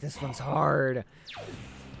fuck, escape this one's pod. hard.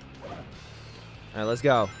 Alright, let's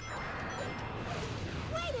go.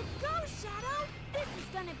 Way to go, Shadow! This is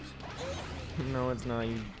gonna be easy. No, it's not,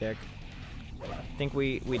 you dick. I think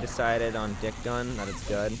we decided on Dick Gun that it's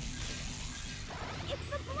good. It's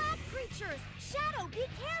the black creatures! Shadow, be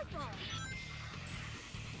careful!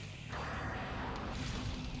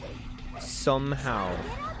 Somehow,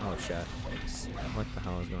 Get up Oh shit. What the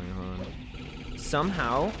hell is going on?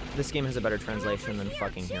 Somehow, this game has a better translation than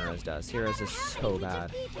fucking Heroes does. Heroes is so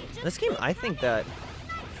bad. This game, I think that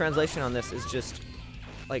translation on this is just,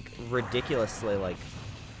 like, ridiculously, like,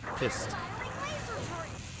 just...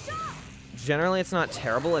 Generally, it's not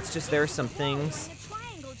terrible. It's just there are some things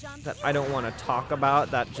that I don't want to talk about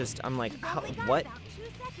that just, I'm like, how, what?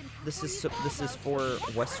 This is for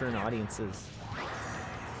Western audiences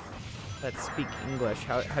that speak English.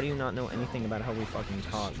 How do you not know anything about how we fucking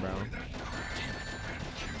talk, bro?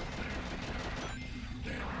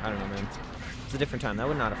 I don't know, man. It's a different time. That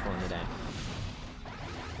would not have flown today.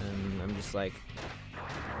 And I'm just like,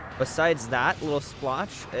 besides that little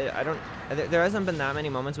splotch, there hasn't been that many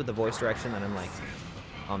moments with the voice direction that I'm like,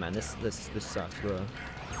 oh man, this sucks, bro.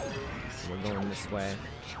 We're going this way.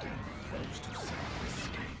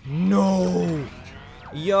 No!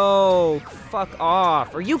 Yo, fuck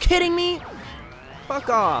off. Are you kidding me? Fuck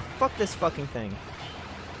off. Fuck this fucking thing.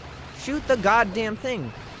 Shoot the goddamn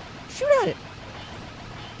thing. Shoot at it.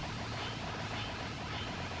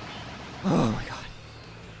 Oh my god.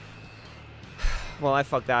 Well, I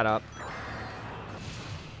fucked that up.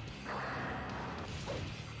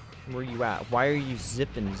 Where you at? Why are you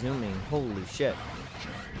zipping, zooming? Holy shit.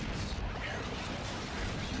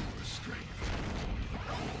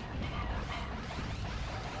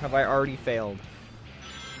 Have I already failed?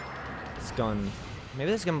 This gun. Maybe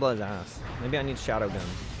this gun blows ass. Maybe I need Shadow Gun.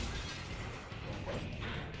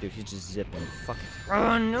 Dude, he's just zipping. Fuck.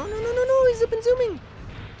 Oh, no, he's zipping, zooming.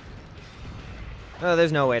 Oh,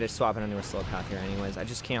 there's no way to swap it onto a slow path here anyways. I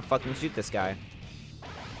just can't fucking shoot this guy.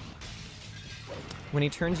 When he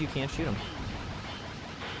turns, you can't shoot him.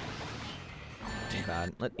 Too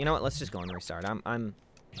bad. You know what? Let's just go and restart. I'm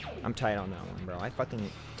tight on that one, bro. I fucking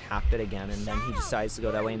tapped it again, and then he decides to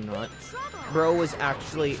go that way and not. Bro was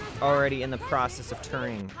actually already in the process of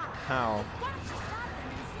turning. How?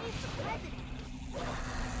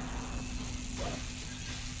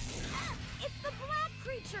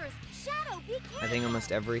 I think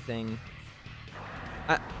almost everything.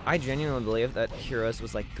 I genuinely believe that Heroes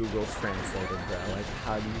was like Google translated, bro. Like,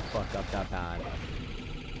 how do you fuck up that bad?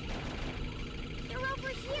 They're over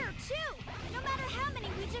here too. No matter how many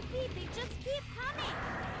we defeat, they just keep coming.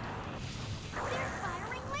 They're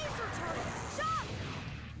firing laser turrets. Jump!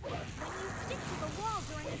 When you stick to the wall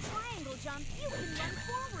during a triangle jump, you can run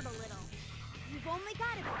forward a little. You've only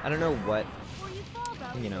got it. I don't know what,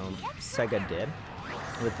 you know, Sega did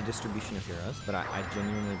with the distribution of Heroes, but I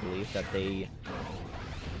genuinely believe that they,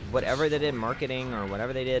 whatever they did marketing or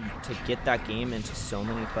whatever they did to get that game into so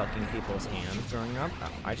many fucking people's hands growing up,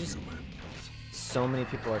 so many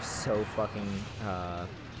people are so fucking,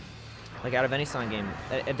 like, out of any Sonic game,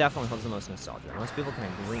 it definitely holds the most nostalgia. Most people can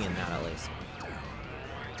agree in that, at least.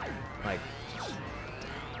 Like,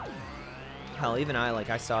 hell, even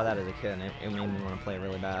I saw that as a kid, and it made me want to play it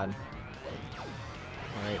really bad.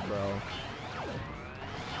 Alright, bro.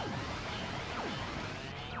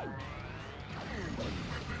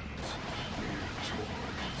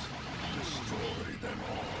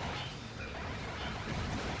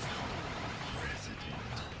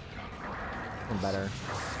 Better.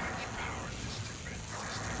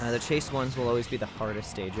 The chase ones will always be the hardest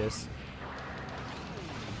stages.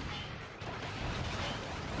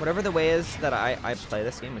 Whatever the way is that I play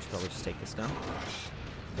this game, we should probably just take this gun.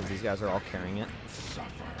 Because these guys are all carrying it.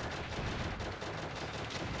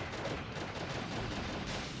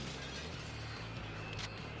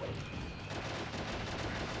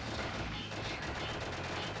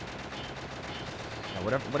 Yeah,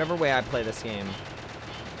 whatever way I play this game,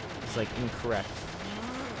 it's like incorrect.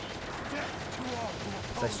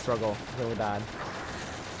 I struggle really bad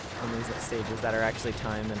on these stages that are actually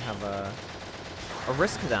timed and have a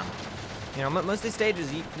risk to them. You know, most of these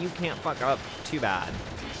stages you can't fuck up too bad.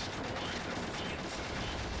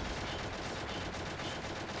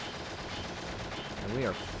 And we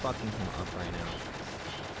are fucking him up right now.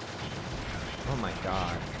 Oh my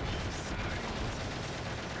god.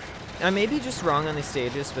 I may be just wrong on these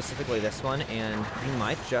stages, specifically this one, and you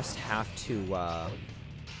might just have to, oh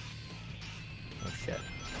shit.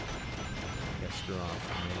 I gotta screw off.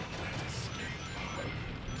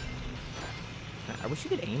 I wish you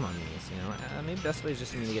could aim on these, you know? Maybe the best way is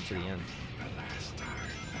just for me to get to the end.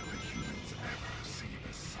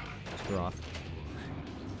 Screw off.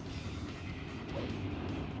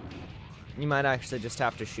 You might actually just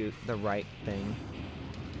have to shoot the right thing.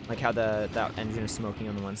 Like how that engine is smoking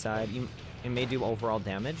on the one side. It may do overall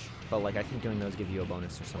damage, but like I think doing those give you a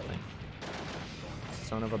bonus or something.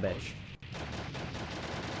 Son of a bitch.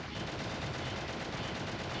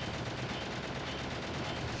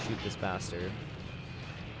 Shoot this bastard.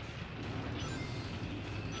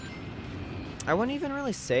 I wouldn't even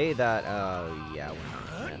really say that, yeah,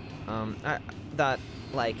 that,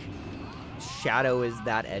 like, Shadow is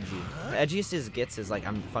that edgy. The edgiest it gets is, like,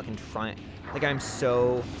 I'm fucking trying, like, I'm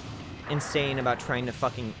so insane about trying to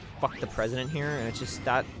fucking fuck the president here, and it's just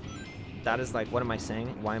that is, like, what am I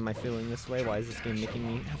saying? Why am I feeling this way? Why is this game making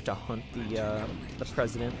me have to hunt the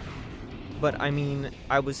president? But, I mean,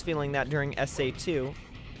 I was feeling that during SA2,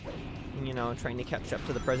 you know, trying to catch up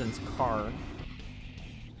to the president's car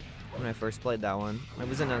when I first played that one. I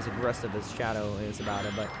wasn't as aggressive as Shadow is about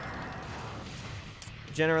it, but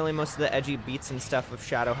generally most of the edgy beats and stuff of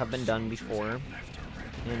Shadow have been done before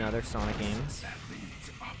in other Sonic games.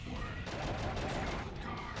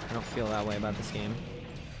 I don't feel that way about this game.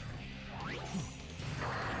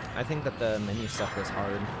 I think that the menu stuff was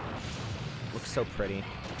hard. Looks so pretty.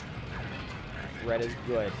 Red is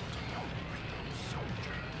good.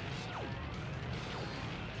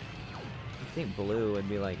 I think blue would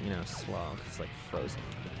be like, you know, slow, 'cause it's like frozen.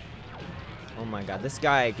 Oh my god, this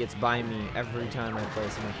guy gets by me every time I play,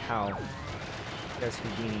 so I'm like, how? There's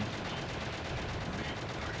Houdini.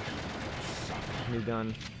 New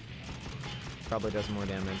gun. Probably does more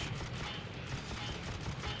damage.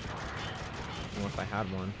 Well, if I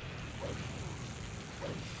had one.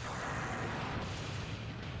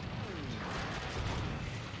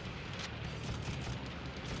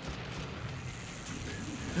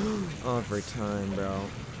 Every time, bro.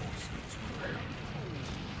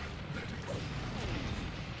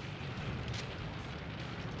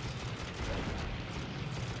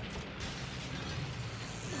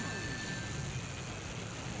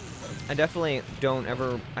 I definitely don't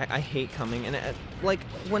ever. I hate coming, and like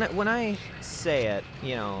when I say it,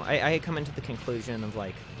 you know, I come into the conclusion of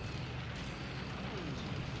like,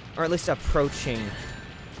 or at least approaching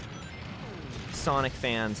Sonic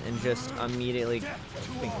fans and just immediately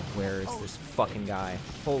think, where is this fucking guy?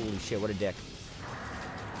 Holy shit, what a dick.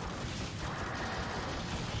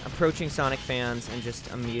 Approaching Sonic fans and just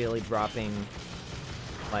immediately dropping,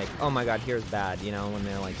 like, oh my god, here's bad, you know, when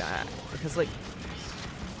they're like that. Because, like,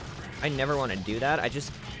 I never want to do that. I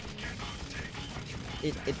just,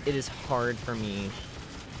 it is hard for me.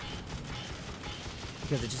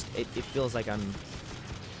 Because it feels like I'm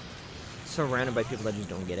surrounded by people that just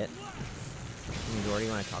don't get it. The majority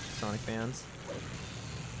when I talk to Sonic fans.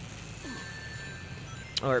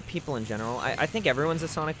 Or people in general. I think everyone's a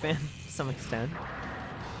Sonic fan to some extent.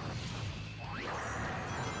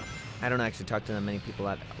 I don't actually talk to that many people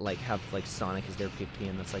that like have like Sonic as their PP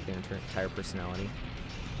and that's like their entire personality.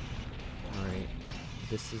 Alright.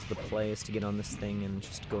 This is the place to get on this thing and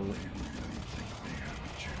just go.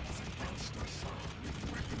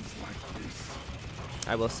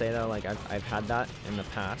 I will say though, like I've had that in the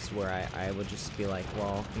past where I would just be like,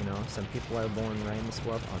 well, you know, some people are born right in this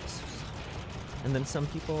world, and then some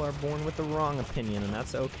people are born with the wrong opinion, and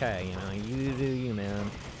that's okay, you know, you do you, man.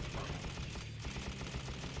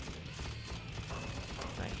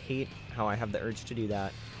 I hate how I have the urge to do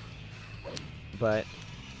that, but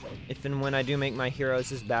if and when I do make my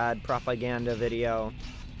Heroes is Bad propaganda video,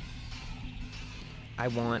 I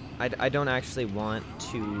don't actually want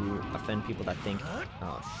to offend people that think,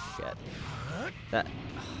 oh shit, that,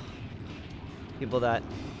 people that,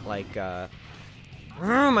 like,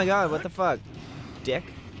 oh my god, what the fuck, dick,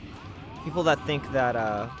 people that think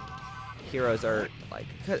that, heroes are, like,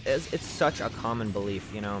 it's such a common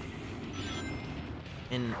belief, you know,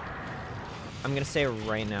 and I'm gonna say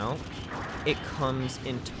right now, it comes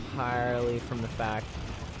entirely from the fact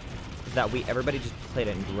that everybody just played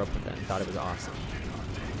it and grew up with it and thought it was awesome.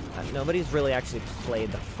 Nobody's really actually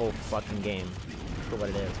played the full fucking game for what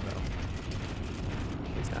it is, bro.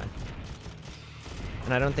 Please die.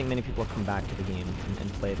 And I don't think many people have come back to the game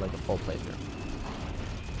and played like a full playthrough.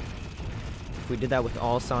 If we did that with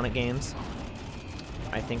all Sonic games,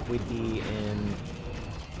 I think we'd be in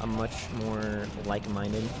a much more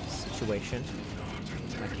like-minded situation.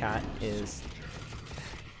 My cat is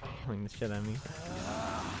pulling the shit out of me.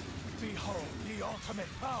 Behold the ultimate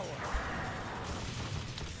power.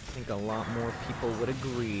 I think a lot more people would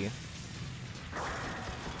agree.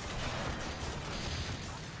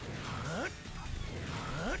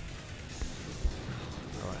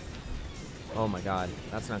 Oh my god,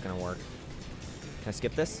 that's not gonna work. Can I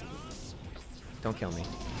skip this? Don't kill me.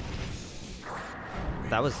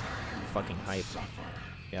 That was fucking hype.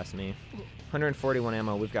 Yes, me. 141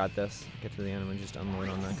 ammo, we've got this. Get to the end and just unload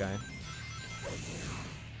on that guy.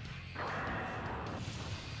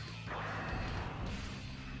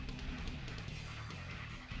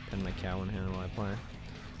 And my cow in hand while I play.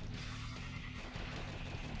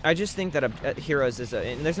 I just think that Heroes is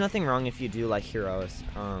and there's nothing wrong if you do like Heroes.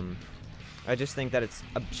 I just think that it's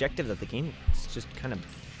objective that the game is just kind of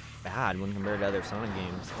bad when compared to other Sonic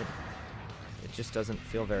games. It just doesn't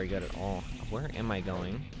feel very good at all. Where am I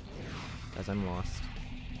going? As I'm lost.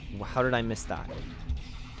 How did I miss that?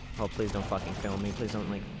 Oh, please don't fucking fail me. Please don't,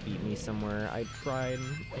 like, beat me somewhere. I tried,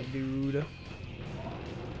 dude.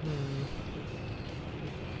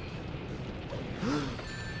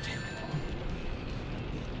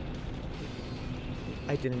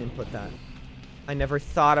 I didn't input that. I never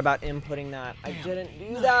thought about inputting that. I didn't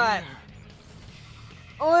do that.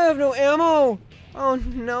 Oh, I have no ammo. Oh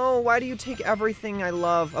no, why do you take everything I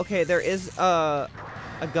love? Okay, there is a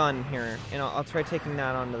gun here, and I'll try taking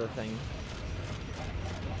that onto the thing.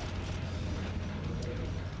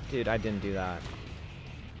 Dude, I didn't do that.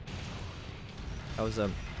 That was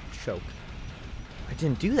a choke. I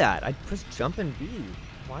didn't do that. I pressed jump and B.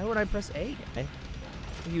 Why would I press A?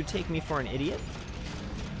 You take me for an idiot?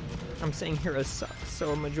 I'm saying heroes suck,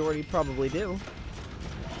 so a majority probably do.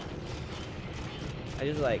 I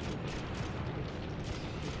just like...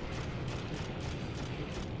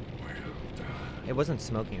 It wasn't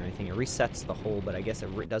smoking or anything. It resets the hole, but I guess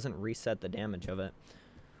it doesn't reset the damage of it.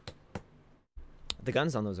 The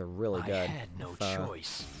guns on those are really good. I had no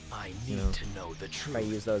choice. I need to know the truth. If I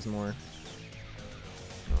use those more.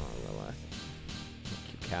 Oh, Lila.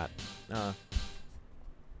 Cute cat.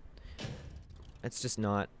 It's just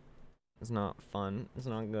not... It's not fun. It's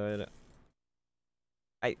not good.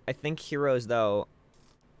 I think Heroes, though,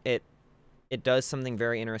 it does something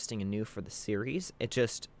very interesting and new for the series. It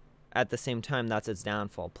just, at the same time, that's its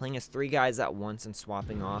downfall. Playing as 3 guys at once and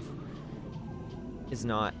swapping off is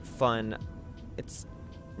not fun. It's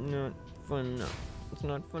not fun. No. It's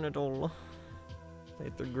not fun at all.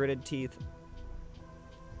 Play through gritted teeth.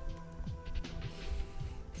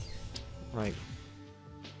 Right.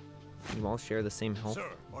 You all share the same health. Sir,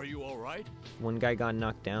 are you all right? One guy got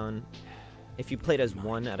knocked down. If you played as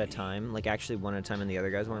one at a time, like actually one at a time and the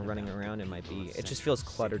other guys weren't running around, it might be... It just feels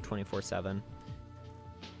cluttered 24/7.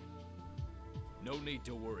 No need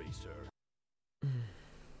to worry, sir.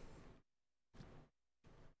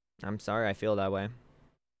 I'm sorry I feel that way.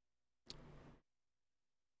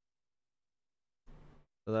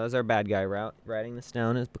 So that was our bad guy route. Writing this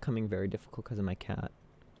down is becoming very difficult because of my cat.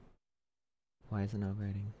 Why is it not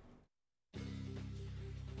writing?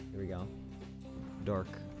 Here we go. Dark.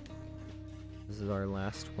 This is our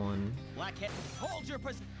last one. Hold your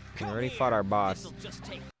We already fought our boss. Are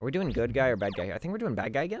we doing good guy or bad guy? I think we're doing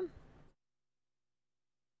bad guy again.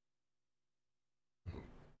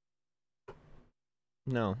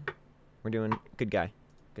 No. We're doing good guy.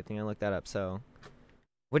 Good thing I looked that up, so...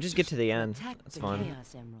 We'll just get to the end. That's fun.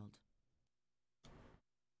 Chaos Emerald.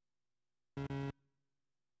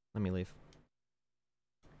 Let me leave.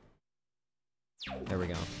 There we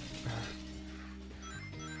go.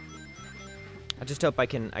 I just hope I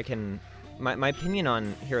can... My opinion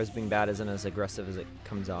on Heroes being bad isn't as aggressive as it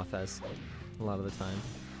comes off as a lot of the time.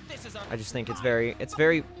 I just think it's very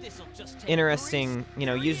interesting. You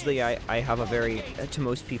know, usually I have a very, to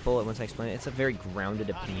most people, once I explain it, it's a very grounded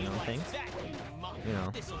opinion on things. You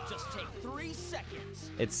know,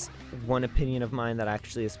 it's one opinion of mine that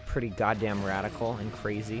actually is pretty goddamn radical and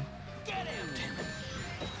crazy.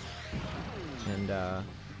 And, I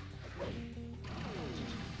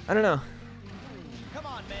don't know. Come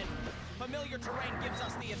on, men. Familiar terrain gives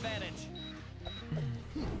us the advantage.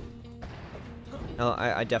 No,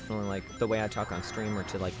 I definitely, like, the way I talk on stream or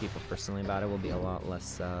to, like, people personally about it will be a lot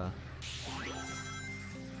less,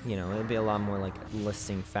 you know, it'll be a lot more, like,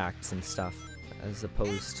 listing facts and stuff, as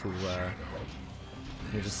opposed to,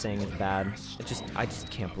 you're just saying it's bad. I just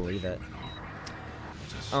can't believe it.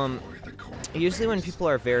 Usually when people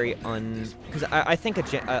are very because I think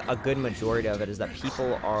a good majority of it is that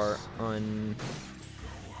people are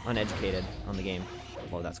uneducated on the game.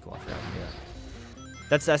 Well, that's cool, I forgot to do that.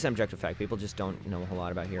 That's an objective fact. People just don't know a whole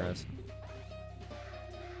lot about Heroes.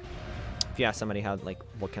 If you ask somebody how, like,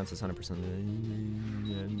 what counts as 100%,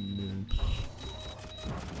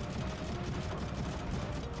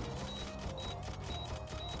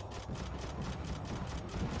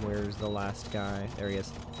 where's the last guy? There he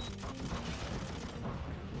is.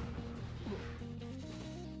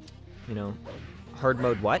 You know, hard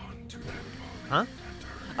mode what? Huh?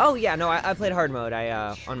 Oh yeah, no, I played hard mode.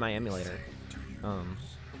 On my emulator.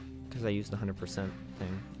 Because I used the 100%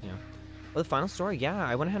 thing, yeah. Well, the final story, yeah,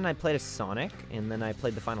 I went ahead and I played as Sonic, and then I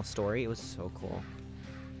played the final story. It was so cool.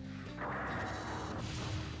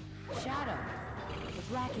 Shadow, the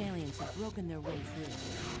black aliens have broken their way through.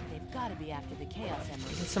 They've got to be after the Chaos Emerald.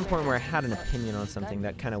 At some point where I had an opinion on something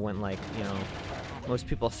that kind of went like, you know, most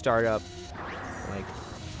people start up, like,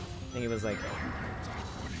 I think it was like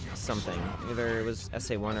something. Either it was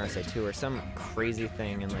SA1 or SA2 or some crazy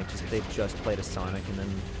thing, and like they just played a Sonic, and then,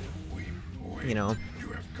 you know,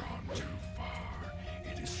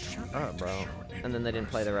 shut up, bro. And then they didn't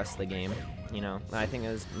play the rest of the game. You know, I think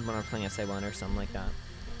it was when I was playing SA1 or something like that.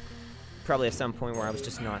 Probably at some point where I was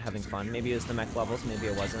just not having fun. Maybe it was the mech levels, maybe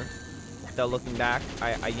it wasn't. Though looking back,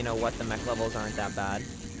 you know what, the mech levels aren't that bad.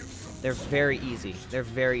 They're very easy. They're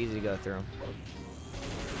very easy to go through.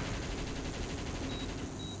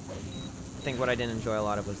 I think what I didn't enjoy a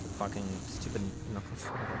lot of was the fucking stupid Knuckles.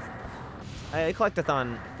 A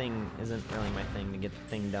collectathon thing isn't really my thing, to get the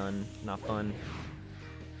thing done. Not fun.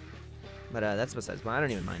 But that's besides. Well, I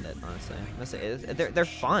don't even mind it, honestly. They're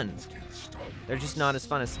fun. They're just not as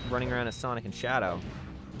fun as running around as Sonic and Shadow.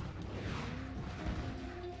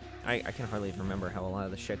 I can hardly even remember how a lot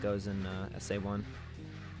of the shit goes in SA1.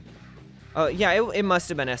 Oh, yeah, it must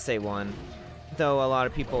have been SA1. Though a lot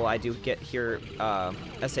of people, I do get here,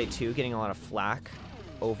 SA2 getting a lot of flack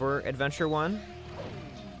over Adventure 1.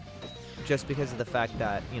 Just because of the fact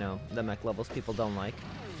that, you know, the mech levels people don't like.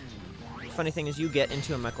 Funny thing is, you get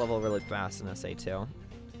into a mech level really fast in SA2.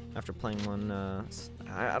 After playing one,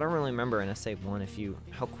 I don't really remember in SA1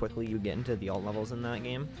 how quickly you get into the alt levels in that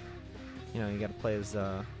game. You know, you gotta play as,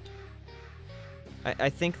 I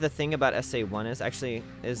think the thing about SA1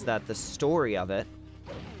 is that the story of it,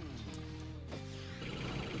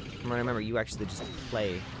 from what I remember, you actually just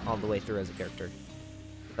play all the way through as a character.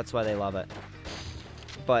 That's why they love it.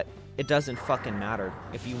 But it doesn't fucking matter.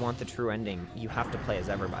 If you want the true ending, you have to play as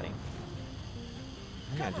everybody.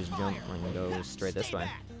 I just jump and go straight this way.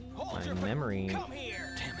 My memory.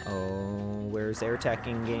 Oh, where's air tech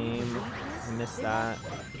in game? I missed that.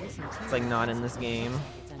 It's like not in this game.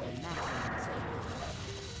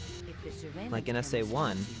 Like in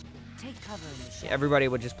SA1. Everybody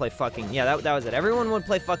would just play fucking, yeah, that was it. Everyone would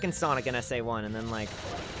play fucking Sonic in SA1 and then like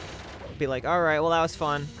be like, alright, well that was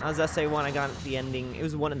fun. That was SA1, I got the ending. It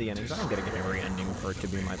was one of the endings. I don't gonna get every ending for it to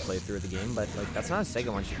be my playthrough of the game, but like that's not how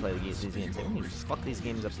Sega wants you to play these games. They want you to fuck these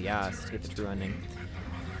games up the ass to get the true ending.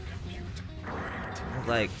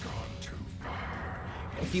 Like,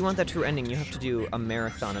 if you want that true ending, you have to do a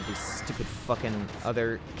marathon of these stupid fucking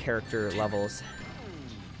other character levels.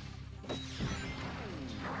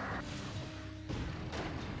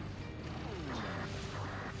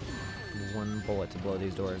 One bullet to blow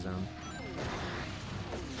these doors down.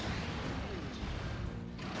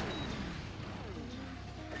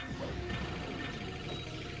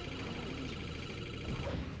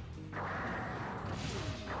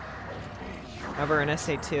 However, in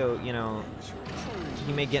SA2, you know,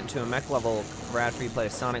 you may get into a mech level right after you play a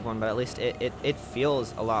Sonic one, but at least it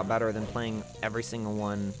feels a lot better than playing every single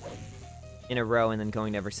one in a row and then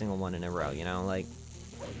going to every single one in a row, you know? Like,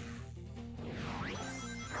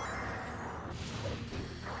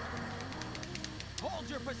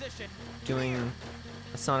 doing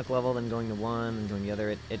a Sonic level, then going to one, and going to the other,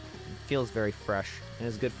 it feels very fresh, and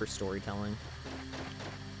is good for storytelling.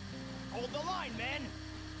 Hold the line, men.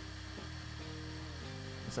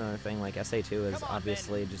 That's another thing, like SA2 is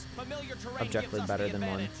obviously just objectively better than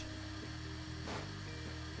one.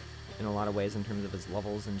 In a lot of ways in terms of its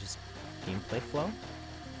levels and just gameplay flow.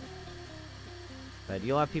 But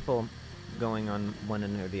you'll have people going on one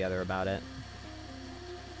end or the other about it.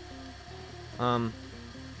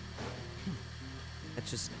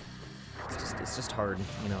 It's just hard,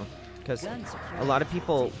 you know, because a lot of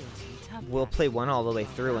people will play one all the way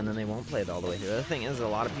through and then they won't play it all the way through. The other thing is, a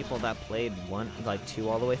lot of people that played two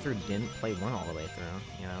all the way through didn't play one all the way through,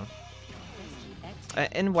 you know.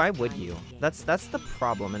 And why would you? That's the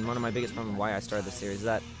problem, and one of my biggest problems why I started this series is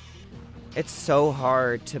that it's so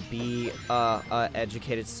hard to be a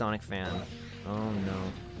educated Sonic fan. Oh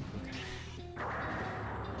no.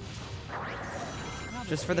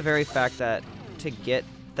 Just for the very fact that to get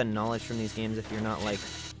the knowledge from these games, if you're not like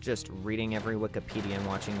just reading every Wikipedia and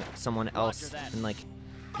watching someone else and like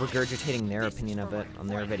regurgitating their opinion of it on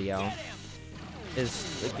their video,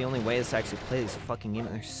 is like the only way is to actually play these fucking games.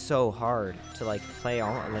 They're so hard to like play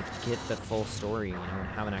all, like get the full story, you know, and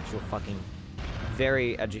have an actual fucking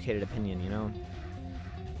very educated opinion, you know.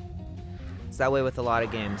 It's that way with a lot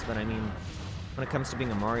of games, but I mean, when it comes to being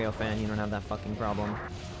a Mario fan, you don't have that fucking problem.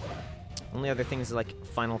 Only other things are like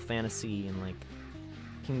Final Fantasy and like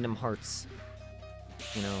Kingdom Hearts.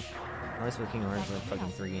 You know, at least with Kingdom Hearts, like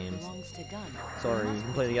fucking 3 games. Sorry, you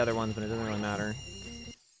can play the other ones, but it doesn't really matter.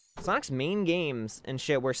 Sonic's main games and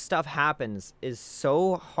shit where stuff happens is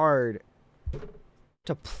so hard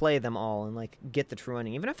to play them all and like get the true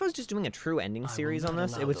ending. Even if I was just doing a true ending series on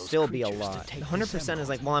this, it would still be a lot. 100% is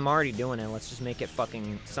like, well, I'm already doing it, let's just make it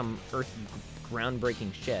fucking some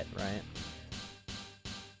groundbreaking shit, right?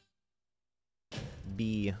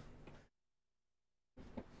 be.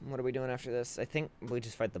 What are we doing after this? I think we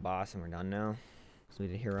just fight the boss and we're done now. Because we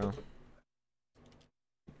did hero.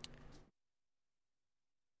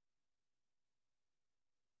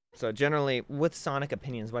 So generally, with Sonic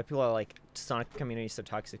opinions, why people are like, Sonic community is so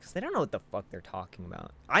toxic, because they don't know what the fuck they're talking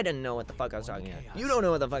about. I didn't know what the fuck I was talking about. You don't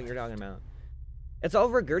know what the fuck you're talking about. It's all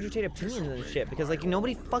regurgitated opinions and shit, because like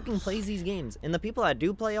nobody fucking plays these games. And the people that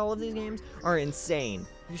do play all of these games are insane.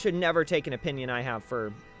 You should never take an opinion I have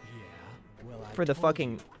for the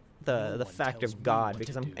fucking, the fact of God,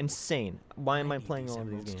 because I'm insane. Why am I playing all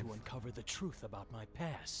of these games? To uncover the truth about my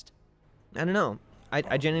past. I don't know.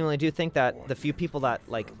 I genuinely do think that the few people that,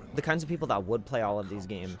 like, the kinds of people that would play all of these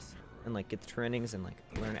games and, like, get the true endings and, like,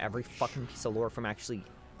 learn every fucking piece of lore from actually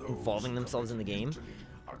involving themselves in the game,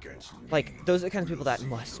 like, those are the kinds of people that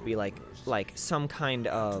must be, like some kind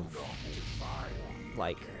of,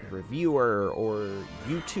 like, reviewer or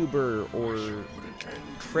YouTuber or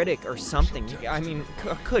critic or something. I mean,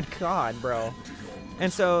 good God, bro.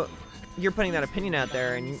 And so, you're putting that opinion out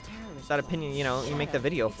there, and that opinion, you know, you make the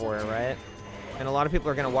video for it, right? And a lot of people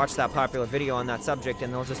are going to watch that popular video on that subject,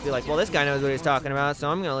 and they'll just be like, well, this guy knows what he's talking about, so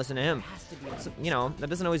I'm going to listen to him. So, you know, that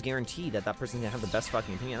doesn't always guarantee that that person's going to have the best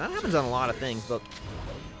fucking opinion. That happens on a lot of things, but...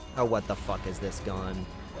 Oh, what the fuck is this gun?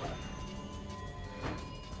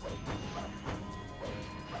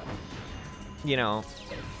 You know,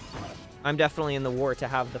 I'm definitely in the war to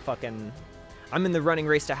have the fucking... I'm in the running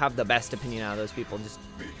race to have the best opinion out of those people. Just...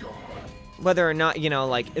 Whether or not, you know,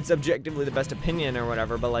 like, it's objectively the best opinion or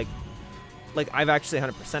whatever, but, like, I've actually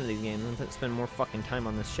 100% of these games and spend more fucking time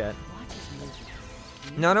on this shit.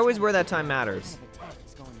 Not always where that time matters.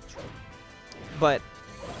 But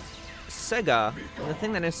Sega, the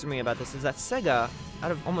thing that interests me about this is that Sega,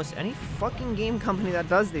 out of almost any fucking game company that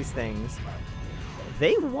does these things,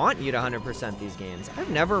 they want you to 100% these games. I've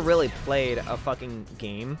never really played a fucking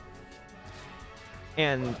game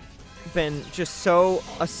and been just so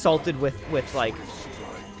assaulted with like,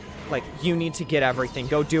 you need to get everything.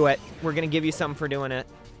 Go do it. We're gonna give you something for doing it.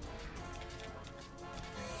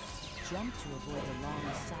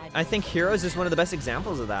 I think Heroes is one of the best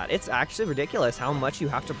examples of that. It's actually ridiculous how much you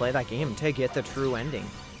have to play that game to get the true ending.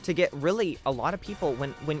 To get really a lot of people,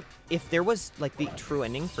 if there was like the true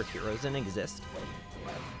ending for Heroes didn't exist,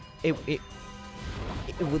 it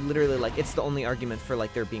would literally, like, it's the only argument for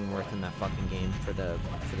like there being worth in that fucking game for the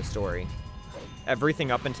story. Everything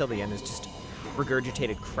up until the end is just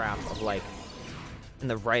regurgitated crap of, like, and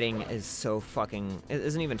the writing is so fucking, it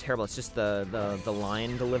isn't even terrible, it's just the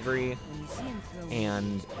line delivery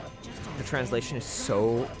and the translation is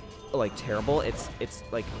so, like, terrible. It's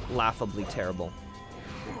like laughably terrible.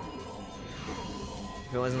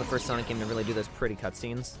 If it wasn't the first Sonic game to really do those pretty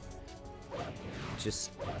cutscenes,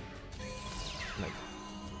 just like,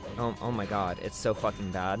 oh my god, it's so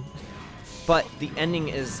fucking bad. But the ending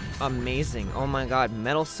is amazing. Oh my god,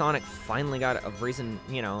 Metal Sonic finally got a reason,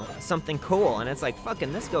 you know, something cool. And it's like,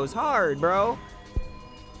 fucking, this goes hard, bro.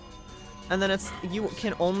 And then you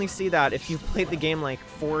can only see that if you've played the game like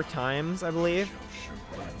 4 times, I believe.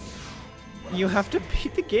 You have to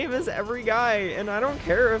beat the game as every guy. And I don't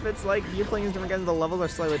care if it's like you're playing as different guys and the levels are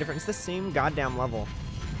slightly different. It's the same goddamn level.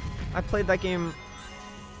 I played that game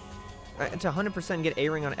to 100% get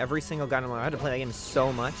A-ring on every single goddamn level. I had to play that game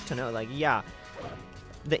so much to know, like, yeah,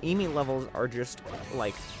 the Amy levels are just,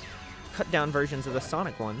 like, cut-down versions of the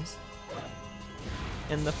Sonic ones.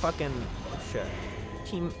 And the fucking, shit,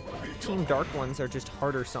 Team Dark ones are just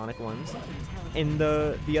harder Sonic ones. And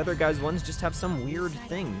the other guys' ones just have some weird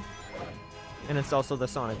thing. And it's also the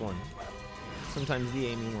Sonic one. Sometimes the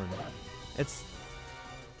Amy one. It's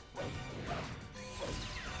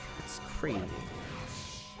crazy.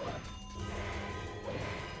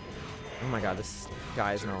 Oh my god, this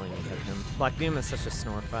guy is not letting me hit him. Black Beam is such a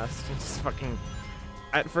snore fest. It's fucking...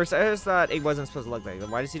 At first, I just thought it wasn't supposed to look like that.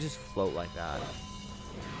 Why does he just float like that?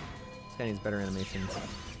 This guy needs better animations.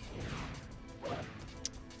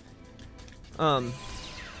 I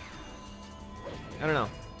don't know.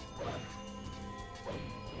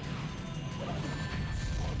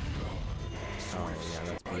 Oh yeah,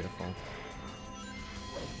 that's beautiful.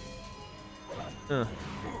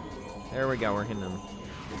 There we go, we're hitting him.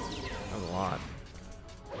 That was a lot.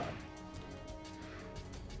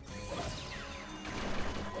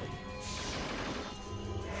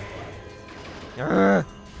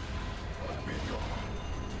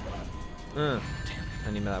 I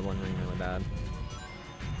need that one ring really bad.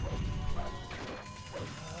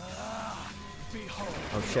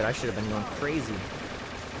 Oh shit, I should have been going crazy.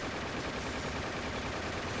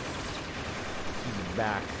 He's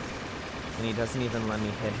back. And he doesn't even let me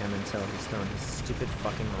hit him until he's thrown his stupid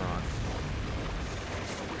fucking rock.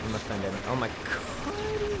 I'm offended. Oh my god,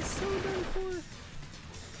 he's so done for.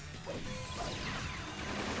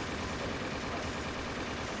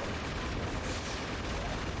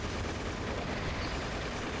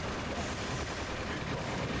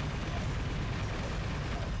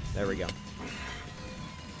 There we go.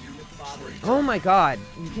 Oh my god!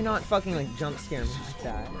 You cannot fucking like jump scare me like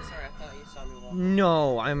that. Sorry, I thought you saw me walk.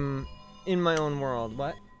 No, I'm in my own world.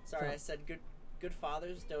 What? Sorry, I said good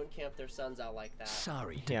fathers don't camp their sons out like that.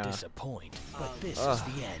 Sorry to Yeah. disappoint, but this Ugh. is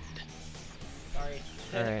the end. Sorry.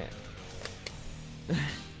 Alright.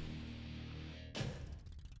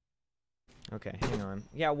 Okay, hang on.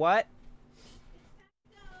 Yeah, what?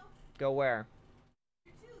 Go where?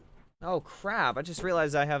 Oh crap, I just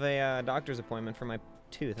realized I have a doctor's appointment for my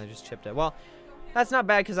tooth. I just chipped it. Well, that's not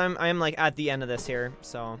bad because I'm like at the end of this here,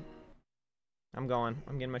 so I'm going.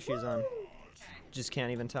 I'm getting my shoes on. Just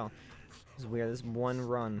can't even tell. This is weird. This is one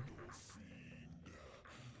run.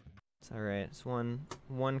 It's alright. It's one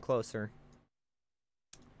closer.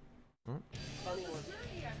 Oh. Funny one.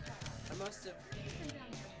 I must have.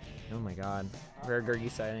 Oh my god. Rare Gurgi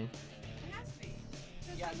sighting.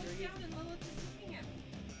 Yeah, Gurgi.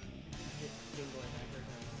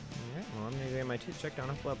 Alright, well I'm gonna get my tooth checked out.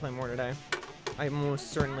 I'll play more today. I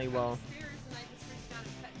most certainly will.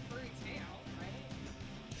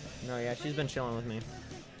 No, yeah, she's been chilling with me. It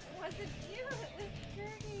wasn't you, it was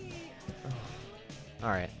Gurgi.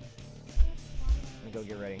 Alright. I'm gonna go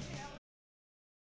get ready.